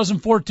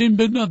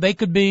 2014, they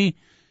could be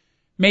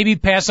maybe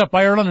pass up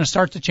Ireland and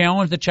start to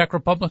challenge the Czech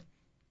Republic.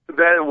 If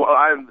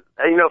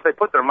they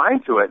put their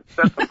mind to it,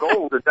 set some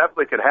goals, it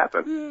definitely could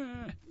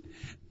happen.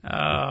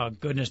 Oh,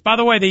 goodness. By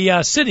the way,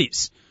 the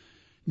cities,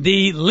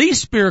 the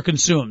least beer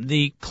consumed,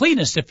 the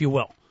cleanest, if you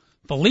will.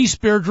 The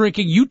least beer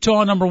drinking,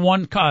 Utah number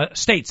 1,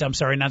 states, I'm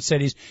sorry, not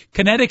cities.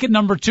 Connecticut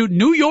number 2,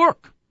 New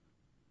York.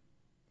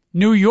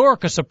 New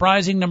York, a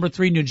surprising number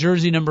 3, New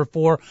Jersey number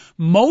 4.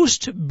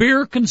 Most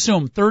beer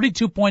consumed,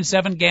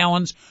 32.7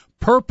 gallons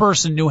per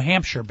person, New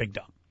Hampshire, Big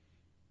Dog.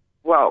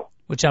 Wow.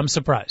 Which I'm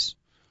surprised.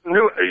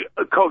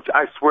 Coach,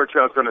 I swear to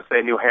you, I was going to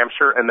say New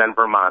Hampshire and then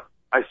Vermont.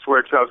 I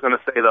swear to you, I was going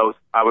to say those.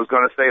 I was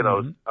going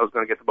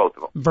to get to both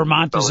of them.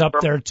 Vermont is up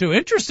there, too.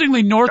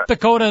 Interestingly, North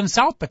Dakota and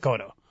South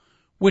Dakota,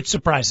 which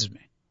surprises me.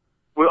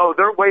 Well,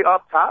 they're way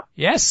up top?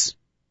 Yes.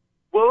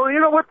 Well, you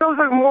know what? Those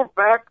are more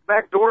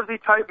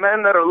backdoorsy type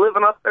men that are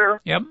living up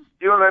there. Yep.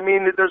 You know what I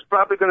mean? There's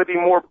probably going to be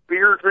more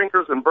beer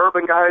drinkers and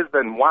bourbon guys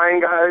than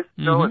wine guys,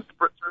 you know, and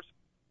spritzers.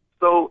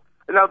 So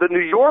now the New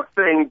York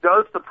thing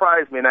does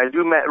surprise me, and I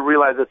do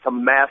realize it's a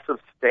massive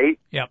state.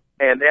 Yep.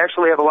 And they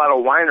actually have a lot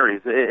of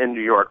wineries in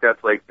New York.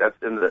 That's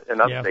in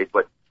upstate.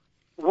 But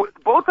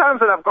both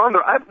times that I've gone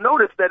there, I've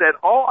noticed that at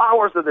all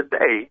hours of the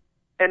day,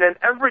 and then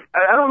I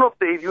don't know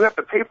if you have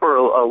to pay for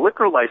a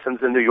liquor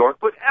license in New York,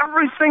 but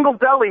every single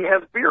deli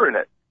has beer in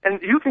it.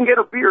 And you can get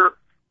a beer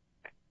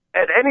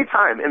at any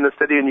time in the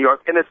city of New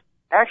York, and it's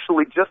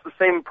actually just the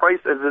same price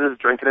as it is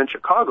drinking in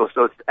Chicago.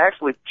 So it's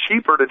actually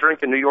cheaper to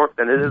drink in New York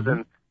than it is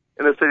in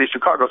the city of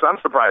Chicago. So I'm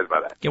surprised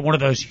by that. Get one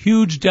of those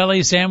huge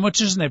deli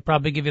sandwiches, and they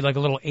probably give you like a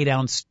little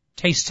 8-ounce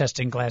taste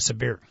testing glass of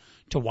beer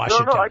to wash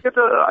it down.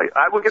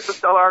 I would get the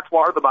Stella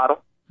Artois, the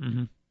bottle.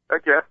 Mm-hmm.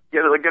 Heck yeah.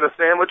 Get a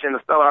sandwich and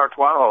a Stella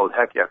Artois. Oh,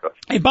 heck yeah.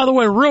 Hey, by the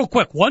way, real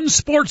quick, one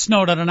sports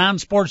note on a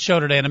non-sports show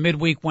today on a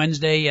midweek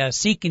Wednesday.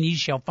 Seek and ye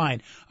shall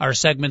find our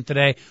segment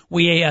today.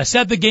 We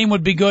said the game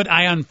would be good.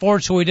 I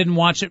unfortunately didn't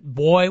watch it.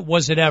 Boy,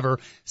 was it ever.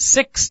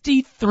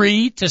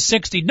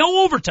 63-60.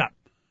 No overtime.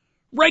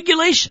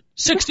 Regulation.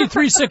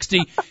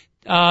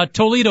 63-60.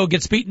 Toledo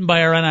gets beaten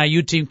by our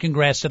NIU team.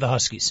 Congrats to the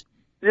Huskies.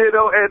 You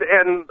know,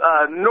 and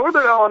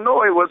Northern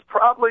Illinois was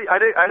probably, I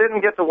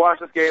didn't get to watch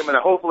this game, and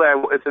hopefully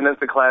it's an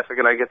instant classic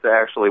and I get to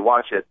actually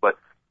watch it, but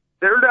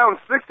they're down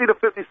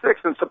 60-56,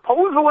 and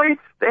supposedly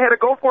they had to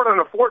go for it on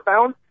a fourth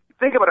down.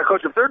 Think about it,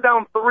 Coach. If they're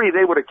down 3,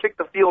 they would have kicked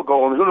the field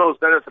goal, and who knows,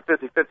 then it's a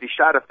 50-50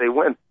 shot if they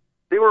win.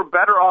 They were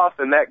better off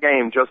in that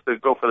game just to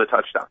go for the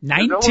touchdown.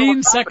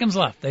 19 seconds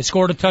left. They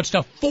scored a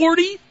touchdown.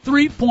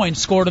 43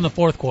 points scored in the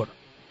fourth quarter.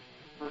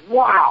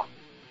 Wow.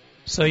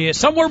 So, yeah,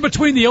 somewhere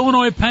between the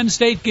Illinois-Penn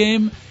State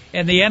game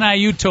and the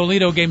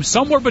NIU-Toledo game,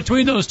 somewhere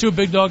between those two,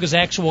 Big Dog, is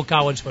actual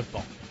college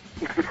football.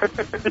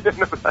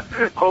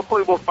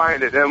 Hopefully we'll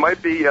find it. And it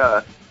might be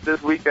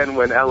this weekend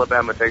when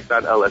Alabama takes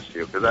on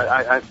LSU, because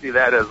I see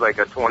that as like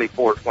a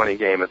 24-20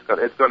 game. It's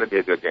going to be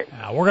a good game.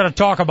 We're going to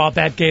talk about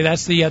that game.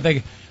 That's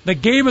the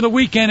game of the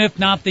weekend, if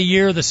not the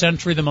year, the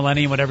century, the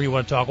millennium, whatever you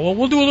want to talk. Well,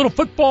 we'll do a little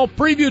football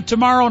preview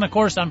tomorrow and, of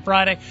course, on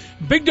Friday.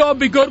 Big Dog,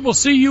 be good. We'll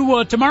see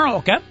you tomorrow,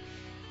 okay?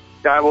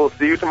 I will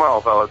see you tomorrow,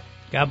 fellas.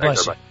 God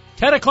bless you.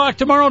 10 o'clock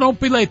tomorrow. Don't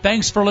be late.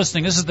 Thanks for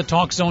listening. This is the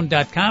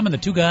TalkZone.com and the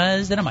Two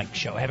Guys and a Mic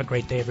Show. Have a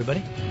great day,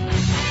 everybody.